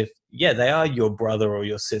almost as if, they are your brother or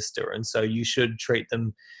your sister. And so you should treat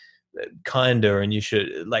them kinder, and you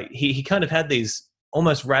should, like, he kind of had these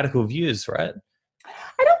almost radical views, right?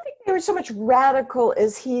 I don't think they were so much radical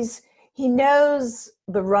as he knows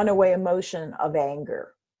the runaway emotion of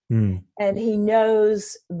anger. Mm. And he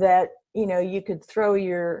knows that, you could throw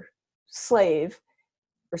your slave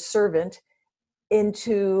or servant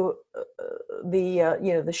into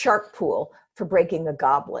the shark pool for breaking a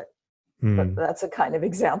goblet. But Mm. that's a kind of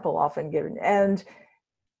example often given. And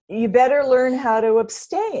you better learn how to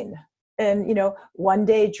abstain. And, 1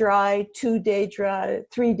 day dry, 2 day dry,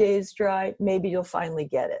 3 days dry, maybe you'll finally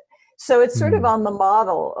get it. So it's sort of Mm. on the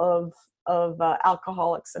model of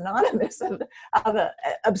Alcoholics Anonymous, of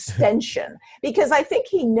abstention, because I think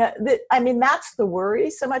that's the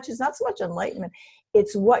worry so much. It's not so much enlightenment,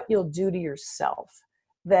 it's what you'll do to yourself,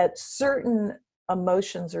 that certain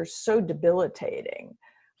emotions are so debilitating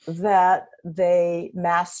that they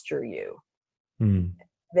master you. Mm.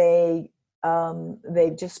 They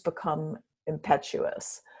just become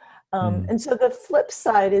impetuous. Mm. And so the flip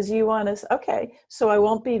side is, you want to, okay, so I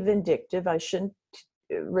won't be vindictive. I shouldn't.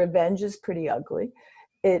 Revenge is pretty ugly.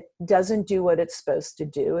 It doesn't do what it's supposed to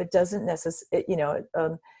do. It doesn't necessarily,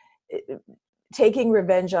 taking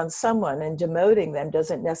revenge on someone and demoting them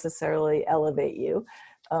doesn't necessarily elevate you.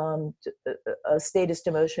 A status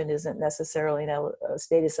demotion isn't necessarily a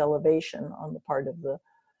status elevation on the part of the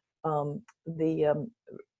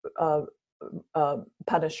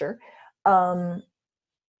punisher.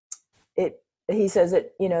 He says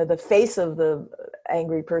that, the face of the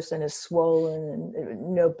angry person is swollen,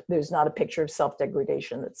 and there's not a picture of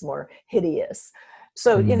self-degradation that's more hideous.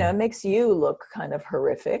 So, it makes you look kind of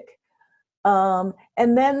horrific.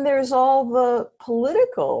 And then there's all the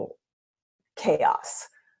political chaos.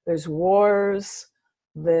 There's wars,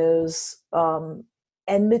 there's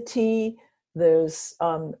enmity, there's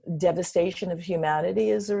devastation of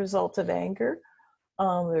humanity as a result of anger.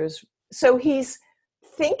 So he's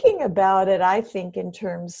thinking about it, I think, in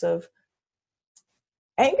terms of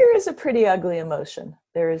anger is a pretty ugly emotion.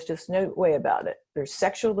 There is just no way about it. There's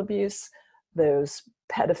sexual abuse, there's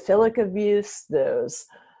pedophilic abuse, there's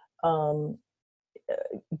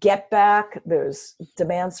get back, there's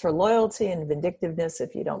demands for loyalty and vindictiveness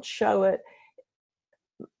if you don't show it.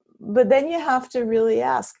 But then you have to really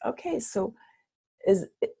ask, okay, so is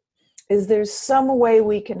there some way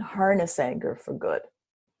we can harness anger for good?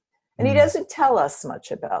 And he doesn't tell us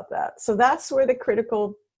much about that. So that's where the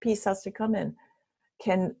critical piece has to come in.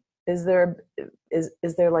 Is there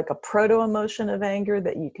like a proto-emotion of anger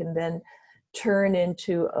that you can then turn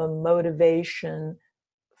into a motivation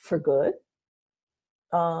for good?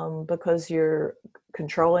 Because you're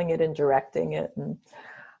controlling it and directing it, and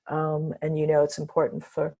it's important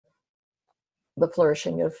for the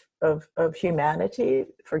flourishing of humanity.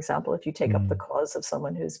 For example, if you take up the cause of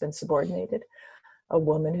someone who's been subordinated, a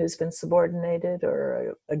woman who's been subordinated,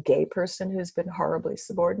 or a gay person who's been horribly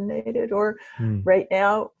subordinated, or right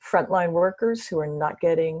now, frontline workers who are not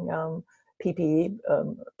getting PPE,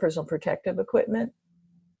 personal protective equipment.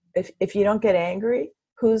 If you don't get angry,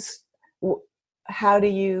 how do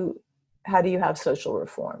you have social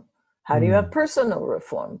reform? How do you have personal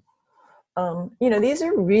reform? These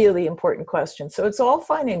are really important questions. So it's all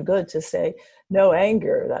fine and good to say no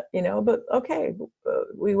anger, but okay,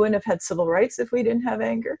 we wouldn't have had civil rights if we didn't have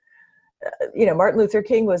anger. Martin Luther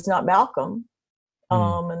King was not Malcolm.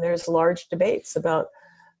 And there's large debates about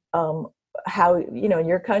how, in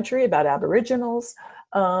your country, about Aboriginals.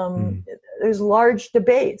 There's large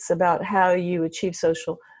debates about how you achieve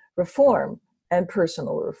social reform and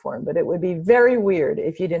personal reform. But it would be very weird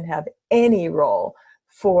if you didn't have any role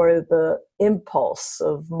for the impulse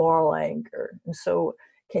of moral anger. And so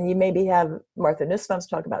can you maybe have Martha Nussbaum's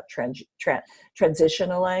talk about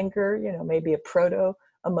transitional anger, maybe a proto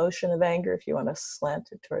emotion of anger, if you want to slant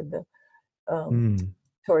it toward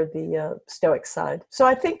the Stoic side. So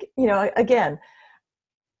I think, again,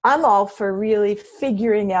 I'm all for really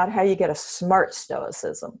figuring out how you get a smart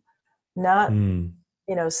Stoicism, not,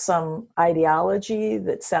 some ideology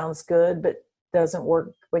that sounds good but doesn't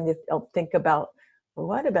work when you think about, well,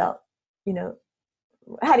 what about,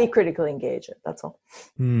 how do you critically engage it? That's all.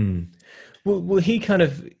 Well, he kind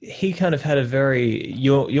of had a very,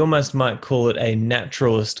 you almost might call it a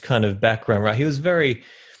naturalist kind of background, right? He was very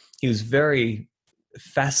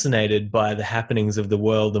fascinated by the happenings of the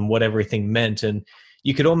world and what everything meant. And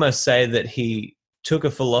you could almost say that he took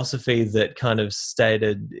a philosophy that kind of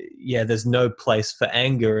stated, there's no place for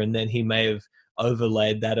anger. And then he may have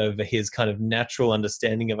overlaid that over his kind of natural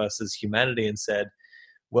understanding of us as humanity and said,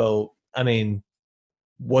 well, I mean,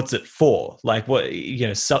 what's it for? Like, what,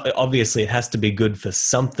 obviously it has to be good for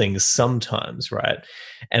something sometimes, right?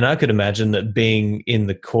 And I could imagine that being in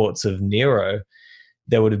the courts of Nero,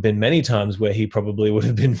 there would have been many times where he probably would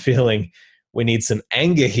have been feeling, we need some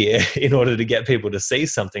anger here in order to get people to see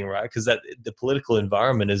something, right? Because the political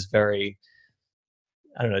environment is very,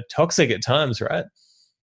 I don't know, toxic at times, right?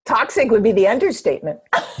 Toxic would be the understatement.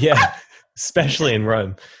 Yeah, especially in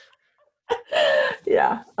Rome.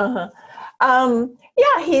 Yeah. Uh-huh.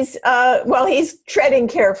 Yeah, he's treading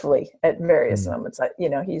carefully at various Mm. moments.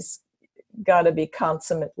 He's got to be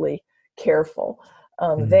consummately careful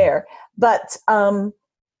Mm. there. But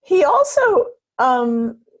he also,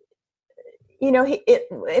 in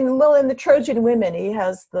the Trojan Women, he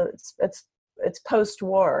has it's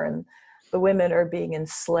post-war, and the women are being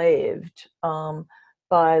enslaved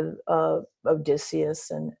by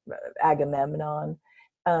Odysseus and Agamemnon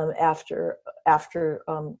after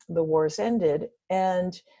the wars ended,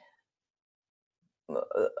 and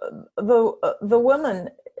the woman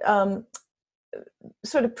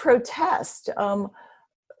sort of protest.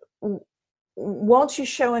 Won't you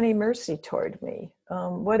show any mercy toward me?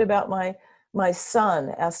 What about my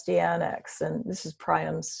son Astyanax? And this is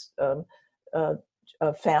Priam's uh,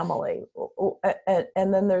 family.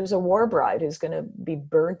 And then there's a war bride who's going to be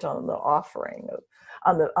burnt on the offering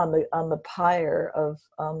on the pyre of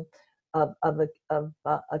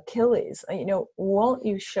Achilles. Won't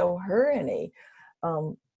you show her any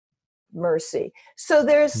mercy? So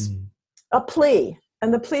there's Mm. a plea,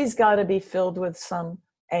 and the plea's got to be filled with some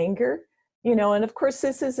anger, and of course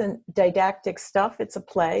this isn't didactic stuff, it's a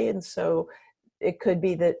play, and so it could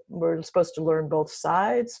be that we're supposed to learn both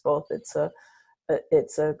sides. It's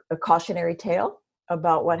a cautionary tale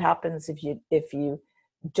about what happens if you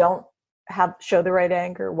don't show the right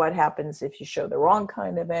anger, what happens if you show the wrong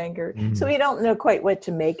kind of anger. So Mm. we don't know quite what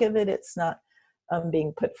to make of it. It's not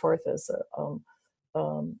being put forth as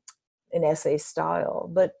um, an essay style,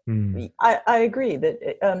 but Mm. I agree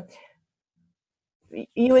that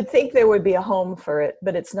you would think there would be a home for it,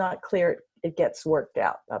 but it's not clear it gets worked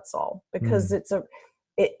out. That's all, because Mm.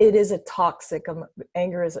 it is a toxic.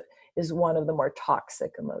 Anger is one of the more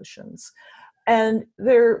toxic emotions, and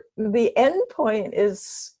the end point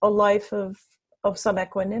is a life of some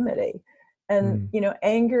equanimity, and Mm.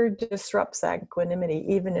 anger disrupts equanimity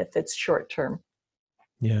even if it's short term.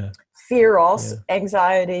 Yeah. Fear also, Yeah.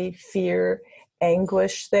 anxiety, fear,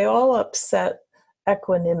 anguish, they all upset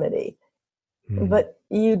equanimity. Mm. But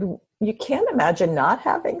you can't imagine not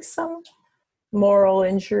having some moral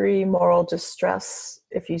injury, moral distress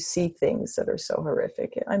if you see things that are so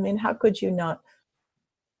horrific. I mean, how could you not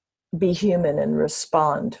be human and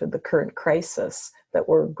respond to the current crisis that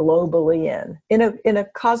we're globally in a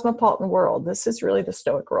cosmopolitan world? This is really the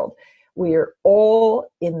Stoic world. We are all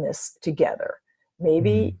in this together. Mm.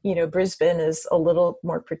 Maybe Brisbane is a little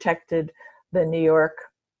more protected than New York,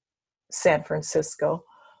 San Francisco,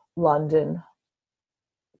 London,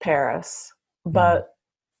 Paris, Mm.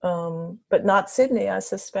 but not Sydney, I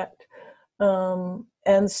suspect.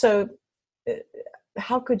 And so,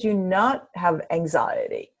 how could you not have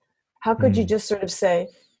anxiety? How could you Mm. just sort of say,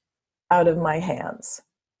 "Out of my hands"?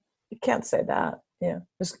 You can't say that. Yeah,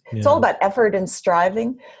 it's all Yeah. about effort and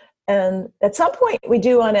striving. And at some point, we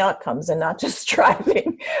do want outcomes and not just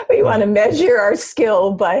striving. We want Yeah. to measure our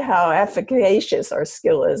skill by how efficacious our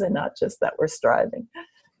skill is, and not just that we're striving.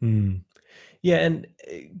 Mm. Yeah, and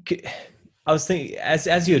I was thinking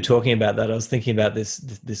as you were talking about that, I was thinking about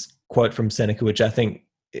this quote from Seneca, which I think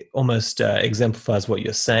almost exemplifies what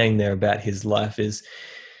you're saying there about his life. Is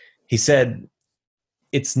he said,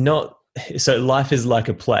 "It's not so. Life is like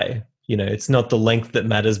a play. It's not the length that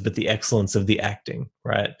matters, but the excellence of the acting."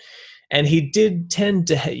 Right. And he did tend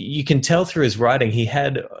to. You can tell through his writing, he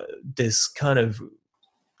had this kind of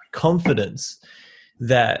confidence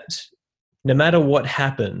that no matter what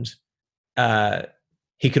happened, uh,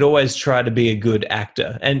 he could always try to be a good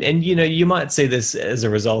actor, and you might see this as a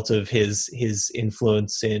result of his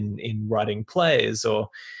influence in writing plays, or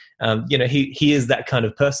he is that kind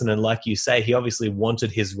of person, and like you say, he obviously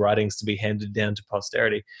wanted his writings to be handed down to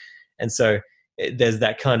posterity, and so there's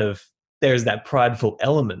that prideful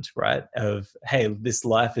element, right? Of, hey, this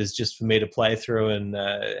life is just for me to play through, and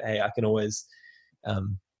hey, I can always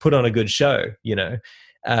put on a good show.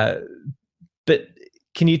 Uh, but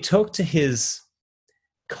can you talk to his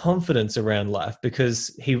confidence around life?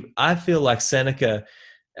 Because I feel like Seneca,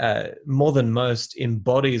 more than most,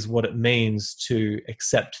 embodies what it means to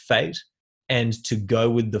accept fate and to go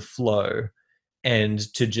with the flow and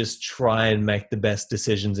to just try and make the best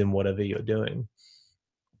decisions in whatever you're doing.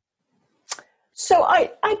 So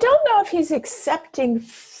I don't know if he's accepting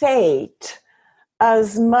fate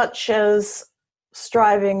as much as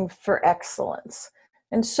striving for excellence.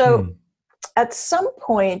 And so Hmm. at some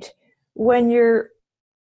point, when you're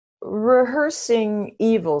rehearsing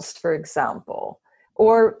evils, for example,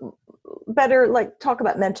 or better, like, talk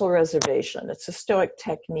about mental reservation. It's a Stoic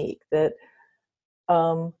technique that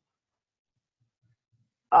um,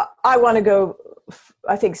 I want to go,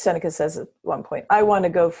 I think Seneca says at one point, I want to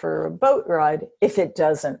go for a boat ride if it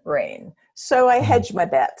doesn't rain. So I hedge my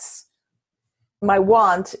bets. My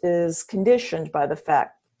want is conditioned by the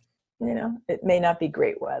fact, it may not be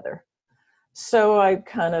great weather. So I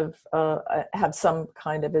kind of have some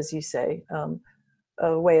kind of, as you say,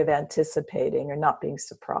 a way of anticipating or not being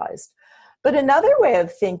surprised. But another way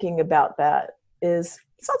of thinking about that is,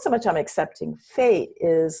 it's not so much I'm accepting fate,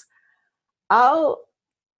 is I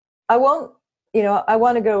want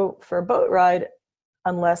to go for a boat ride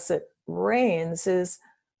unless it rains, is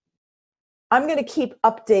I'm going to keep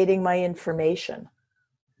updating my information.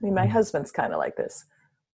 I mean, my husband's kind of like this.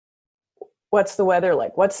 What's the weather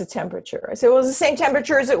like? What's the temperature? I say, well, it's the same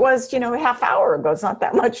temperature as it was, a half hour ago. It's not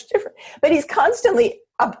that much different. But he's constantly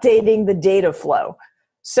updating the data flow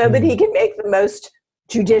so that he can make the most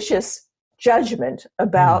judicious judgment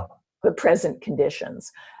about the present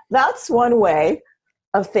conditions. That's one way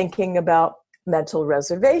of thinking about mental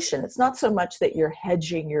reservation. It's not so much that you're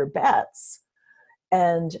hedging your bets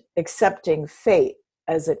and accepting fate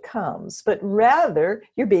as it comes, but rather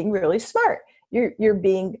you're being really smart. You're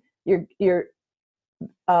being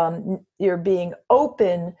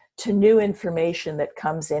open to new information that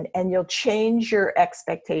comes in, and you'll change your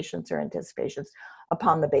expectations or anticipations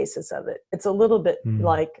upon the basis of it. It's a little bit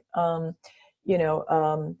like,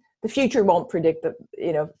 the future won't predict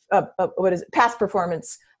past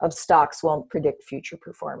performance of stocks won't predict future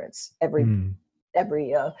performance.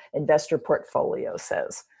 Every investor portfolio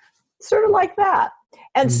says, sort of like that.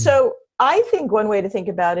 And so I think one way to think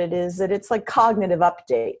about it is that it's like cognitive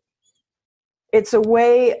update. It's a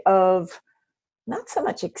way of not so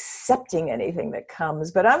much accepting anything that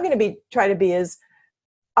comes, but I'm going to try to be as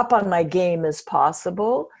up on my game as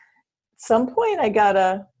possible. At some point I got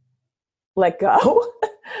to let go.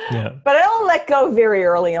 Yeah. But I don't let go very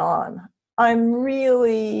early on. I'm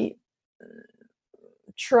really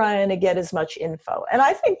trying to get as much info. And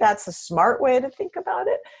I think that's a smart way to think about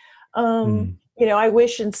it. I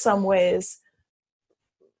wish in some ways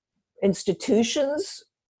institutions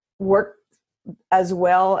work as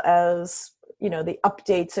well as, the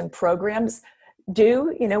updates and programs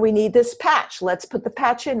do. We need this patch. Let's put the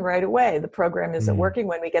patch in right away. The program isn't working.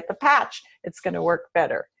 When we get the patch, it's going to work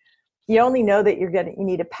better. You only know that you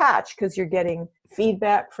need a patch because you're getting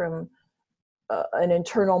feedback from an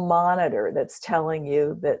internal monitor that's telling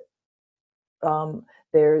you that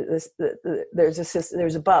there's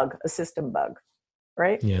a bug, a system bug,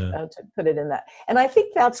 right? Yeah. To put it in that. And I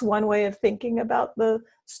think that's one way of thinking about the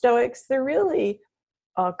Stoics. They're really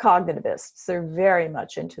cognitivists. They're very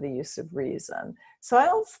much into the use of reason. So I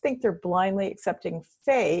don't think they're blindly accepting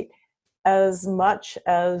fate as much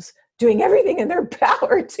as doing everything in their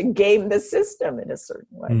power to game the system in a certain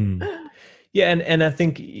way. Yeah, and I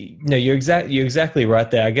think you're exactly right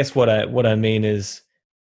there. I guess what I mean is,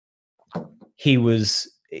 he was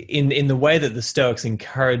in the way that the Stoics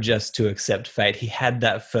encourage us to accept fate. He had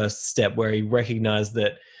that first step where he recognized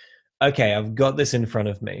that, okay, I've got this in front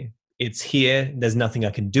of me. It's here. There's nothing I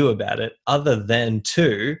can do about it other than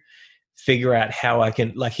to figure out how I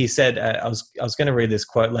can, like he said, I was going to read this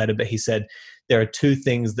quote later, but he said, there are two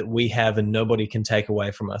things that we have and nobody can take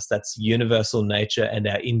away from us. That's universal nature and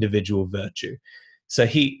our individual virtue. So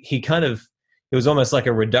he was almost like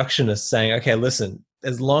a reductionist saying, okay, listen,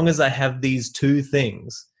 as long as I have these two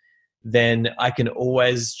things, then I can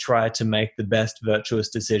always try to make the best virtuous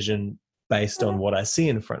decision based on what I see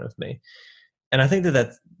in front of me. And I think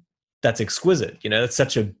that's exquisite. It's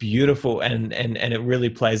such a beautiful, and it really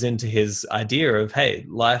plays into his idea of, hey,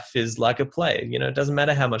 life is like a play. It doesn't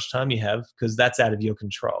matter how much time you have because that's out of your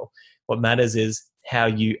control. What matters is how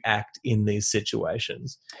you act in these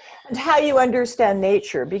situations. And how you understand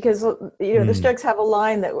nature, because, the Stoics have a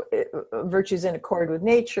line that virtue's in accord with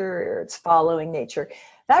nature, or it's following nature.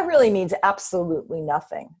 That really means absolutely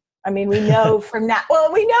nothing. I mean, we know from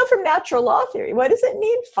natural law theory. What does it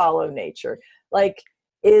mean, follow nature? Like,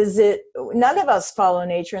 none of us follow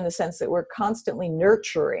nature in the sense that we're constantly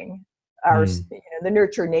nurturing the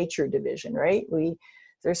nurture-nature division, right?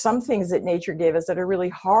 There's some things that nature gave us that are really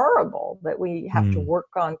horrible that we have to work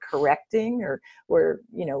on correcting, or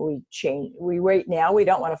we change. Right now, we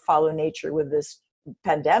don't want to follow nature with this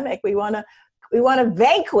pandemic. We want to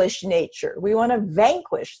vanquish nature. We want to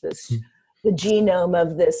vanquish the genome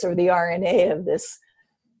of this, or the RNA of this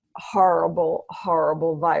horrible,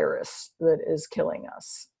 horrible virus that is killing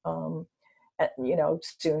us.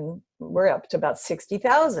 Soon we're up to about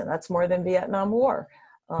 60,000. That's more than Vietnam War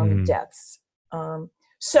deaths.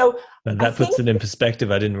 So that puts it in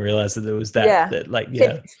perspective. I didn't realize that there was that.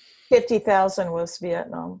 50,000 was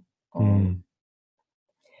Vietnam.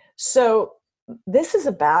 So this is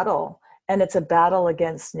a battle, and it's a battle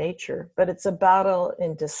against nature, but it's a battle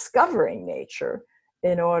in discovering nature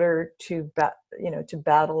in order to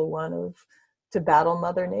battle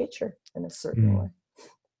Mother Nature in a certain way.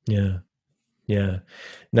 Yeah. Yeah.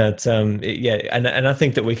 That's yeah, and I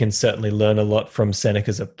think that we can certainly learn a lot from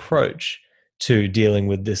Seneca's approach to dealing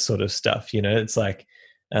with this sort of stuff. It's like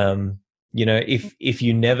if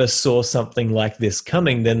you never saw something like this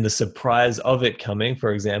coming, then the surprise of it coming,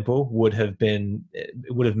 for example, would have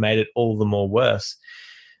made it all the more worse.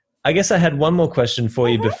 I guess I had one more question for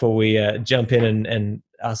you before we jump in and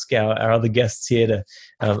ask our other guests here to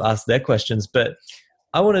ask their questions. But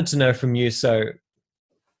I wanted to know from you, so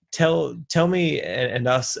tell me and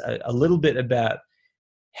us a little bit about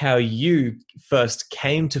how you first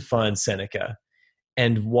came to find Seneca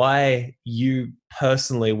and why you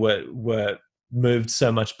personally were moved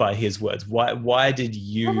so much by his words. Why did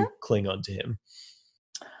you cling on to him?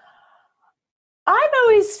 I've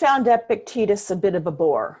always found Epictetus a bit of a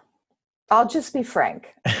bore. I'll just be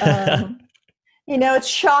frank. It's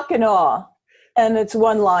shock and awe, and it's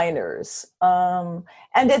one-liners. And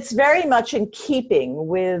it's very much in keeping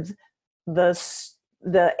with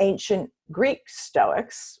the ancient Greek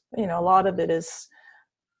Stoics. A lot of it is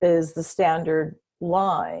the standard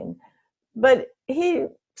line, but he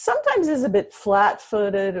sometimes is a bit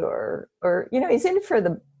flat-footed, or he's in for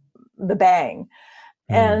the bang,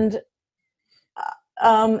 and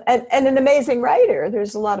an amazing writer.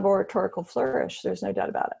 There's a lot of oratorical flourish. There's no doubt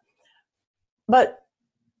about it. But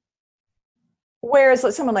whereas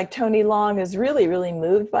someone like Tony Long is really, really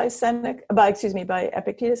moved by by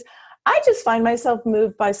Epictetus, I just find myself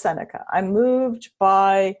moved by Seneca. I'm moved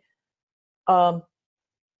by, I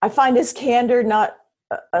find his candor not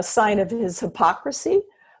a sign of his hypocrisy,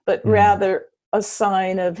 but rather a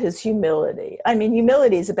sign of his humility. I mean,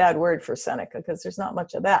 humility is a bad word for Seneca because there's not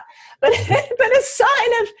much of that, but a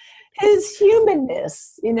sign of his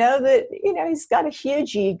humanness, that, he's got a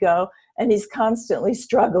huge ego and he's constantly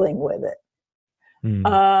struggling with it.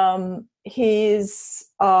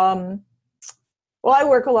 Well, I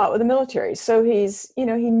work a lot with the military. So he's, he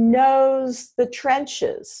knows the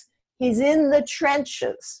trenches. He's in the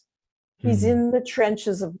trenches. He's in the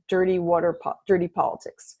trenches of dirty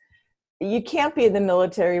politics. You can't be in the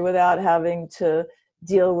military without having to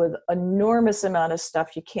deal with enormous amount of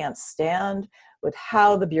stuff you can't stand, with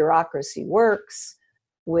how the bureaucracy works,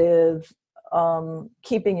 with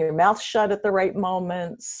keeping your mouth shut at the right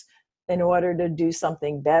moments in order to do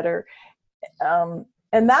something better. And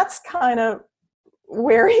that's kind of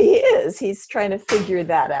where he is. He's trying to figure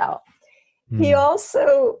that out. He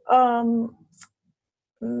also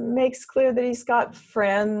makes clear that he's got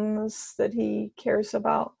friends that he cares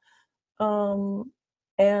about, and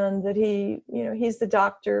that he's the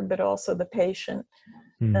doctor, but also the patient.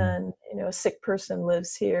 And, a sick person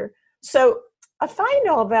lives here. So I find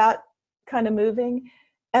all that kind of moving.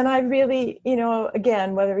 And I really,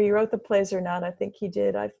 again, whether he wrote the plays or not, I think he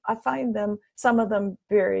did. I find some of them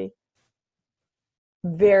very,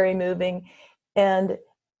 very moving. And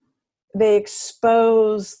they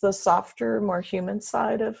expose the softer, more human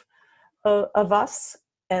side of us.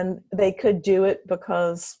 And they could do it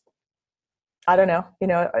because, I don't know,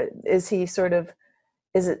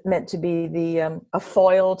 is it meant to be a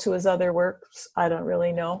foil to his other works? I don't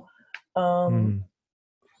really know.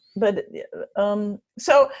 But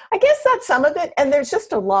so I guess that's some of it. And there's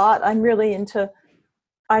just a lot. I'm really into,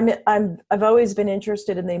 I've always been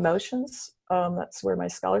interested in the emotions. That's where my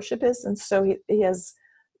scholarship is. And so he has,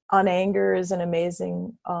 on anger, is an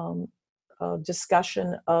amazing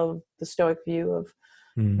discussion of the Stoic view of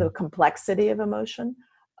the complexity of emotion.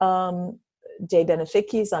 De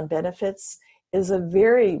Beneficis, on benefits, is a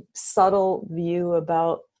very subtle view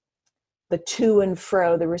about the to and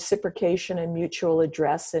fro, the reciprocation and mutual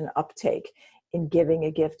address and uptake in giving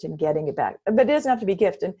a gift and getting it back. But it doesn't have to be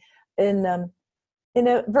gift. And in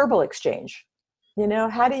a verbal exchange,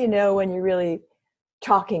 how do you know when you're really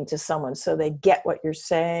talking to someone so they get what you're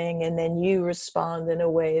saying, and then you respond in a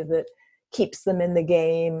way that keeps them in the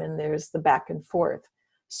game, and there's the back and forth.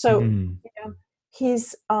 So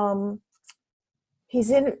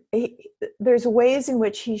there's ways in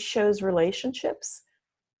which he shows relationships,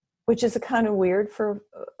 which is a kind of weird for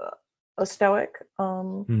a Stoic.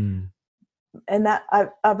 And that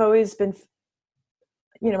I've always been,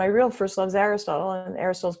 my real first love is Aristotle, and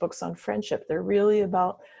Aristotle's books on friendship. They're really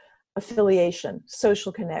about affiliation,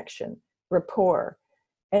 social connection, rapport.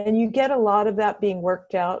 And you get a lot of that being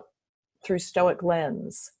worked out through Stoic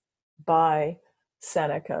lens by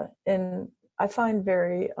Seneca. And I find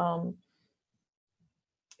very,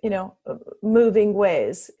 moving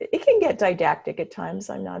ways. It can get didactic at times.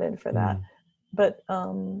 I'm not in for that. But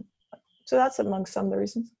so that's among some of the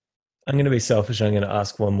reasons. I'm going to be selfish. I'm going to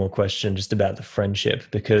ask one more question just about the friendship,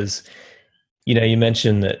 because, you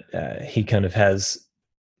mentioned that he kind of has,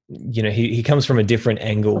 he comes from a different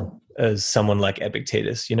angle as someone like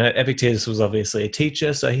Epictetus. Epictetus was obviously a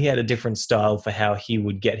teacher, so he had a different style for how he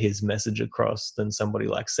would get his message across than somebody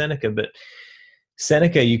like Seneca. But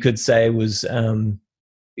Seneca, you could say, was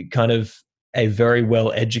kind of a very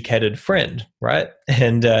well-educated friend, right?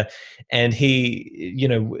 And he,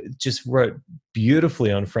 just wrote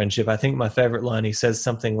beautifully on friendship. I think my favorite line, he says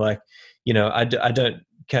something like, I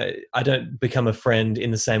don't become a friend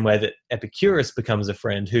in the same way that Epicurus becomes a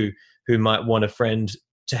friend, who might want a friend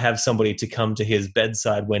to have somebody to come to his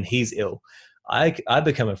bedside when he's ill. I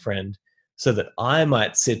become a friend so that I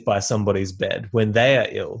might sit by somebody's bed when they are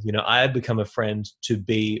ill. I become a friend to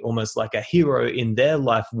be almost like a hero in their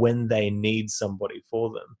life when they need somebody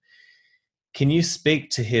for them. Can you speak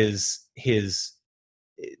to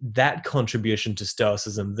that contribution to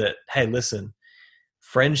Stoicism, that, hey, listen,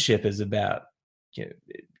 friendship is about,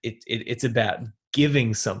 it's about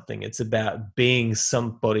giving something. It's about being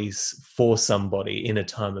somebody's for somebody in a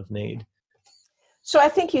time of need. So I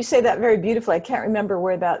think you say that very beautifully. I can't remember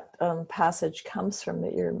where that passage comes from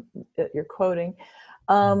that you're quoting.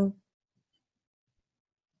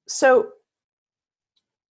 So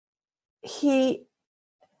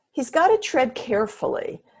he's got to tread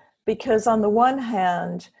carefully, because on the one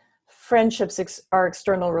hand, friendships are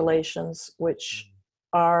external relations which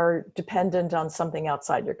are dependent on something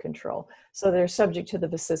outside your control. So they're subject to the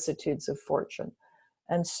vicissitudes of fortune,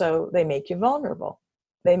 and so they make you vulnerable.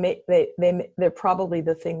 They're probably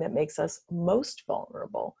the thing that makes us most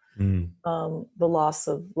vulnerable, the loss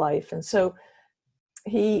of life. And so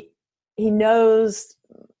he knows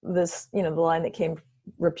this, the line that came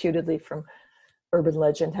reputedly from urban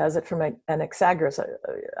legend has it from Anaxagoras.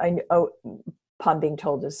 Upon being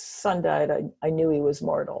told his son died, I knew he was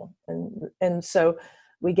mortal. And so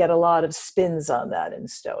we get a lot of spins on that in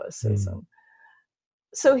Stoicism.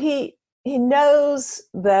 So he knows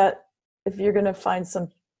that if you're going to find some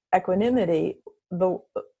equanimity,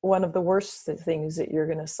 one of the worst things that you're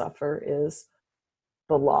going to suffer is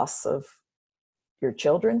the loss of your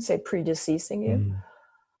children, say, predeceasing you.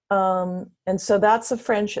 And so that's a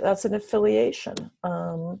friendship, that's an affiliation.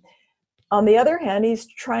 On the other hand, he's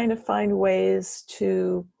trying to find ways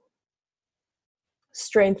to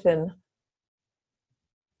strengthen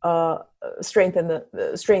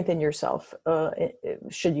yourself.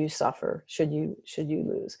 Should you suffer? Should you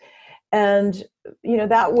lose? And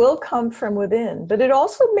that will come from within, but it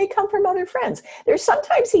also may come from other friends. There's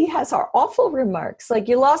sometimes he has our awful remarks, like,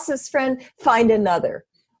 you lost this friend, find another.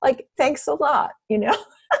 Like, thanks a lot.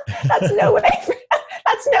 That's no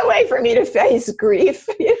way for me to face grief.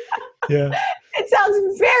 Yeah. It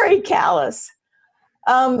sounds very callous.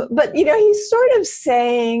 But he's sort of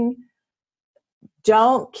saying,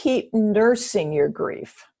 don't keep nursing your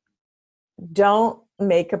grief. Don't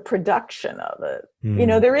make a production of it.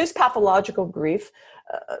 There is pathological grief,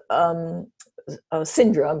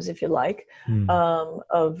 syndromes, if you like,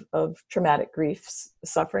 of traumatic grief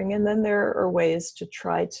suffering. And then there are ways to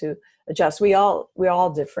try to adjust. We're all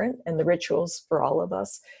different, and the rituals for all of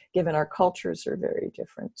us, given our cultures, are very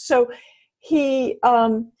different. So he's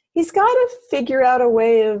got to figure out a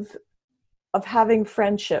way of having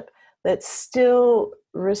friendship that still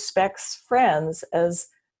respects friends as,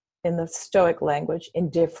 in the Stoic language,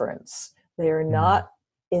 indifference. They are not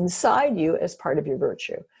inside you as part of your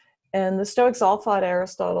virtue. And the Stoics all thought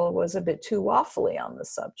Aristotle was a bit too waffly on the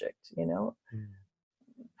subject.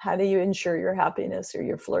 How do you ensure your happiness or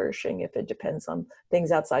your flourishing if it depends on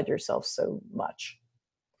things outside yourself so much?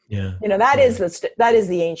 Yeah. That is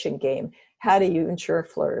the ancient game. How do you ensure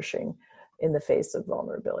flourishing in the face of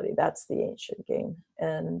vulnerability? That's the ancient game.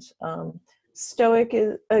 And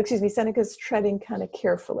Seneca's treading kind of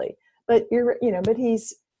carefully, but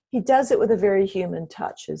he does it with a very human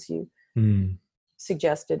touch, as you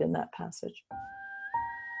suggested in that passage.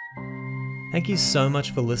 Thank you so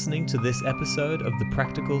much for listening to this episode of the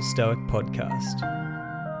Practical Stoic Podcast.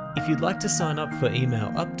 If you'd like to sign up for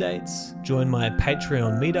email updates, join my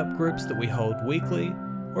Patreon meetup groups that we hold weekly,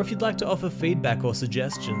 or if you'd like to offer feedback or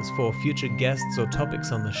suggestions for future guests or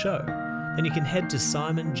topics on the show, then you can head to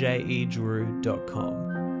simonjedrew.com.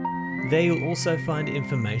 There you'll also find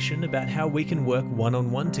information about how we can work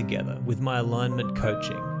one-on-one together with my alignment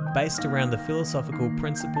coaching, based around the philosophical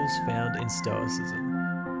principles found in Stoicism.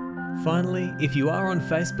 Finally, if you are on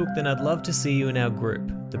Facebook, then I'd love to see you in our group,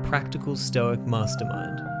 the Practical Stoic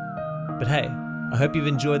Mastermind. But hey, I hope you've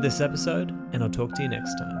enjoyed this episode, and I'll talk to you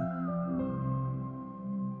next time.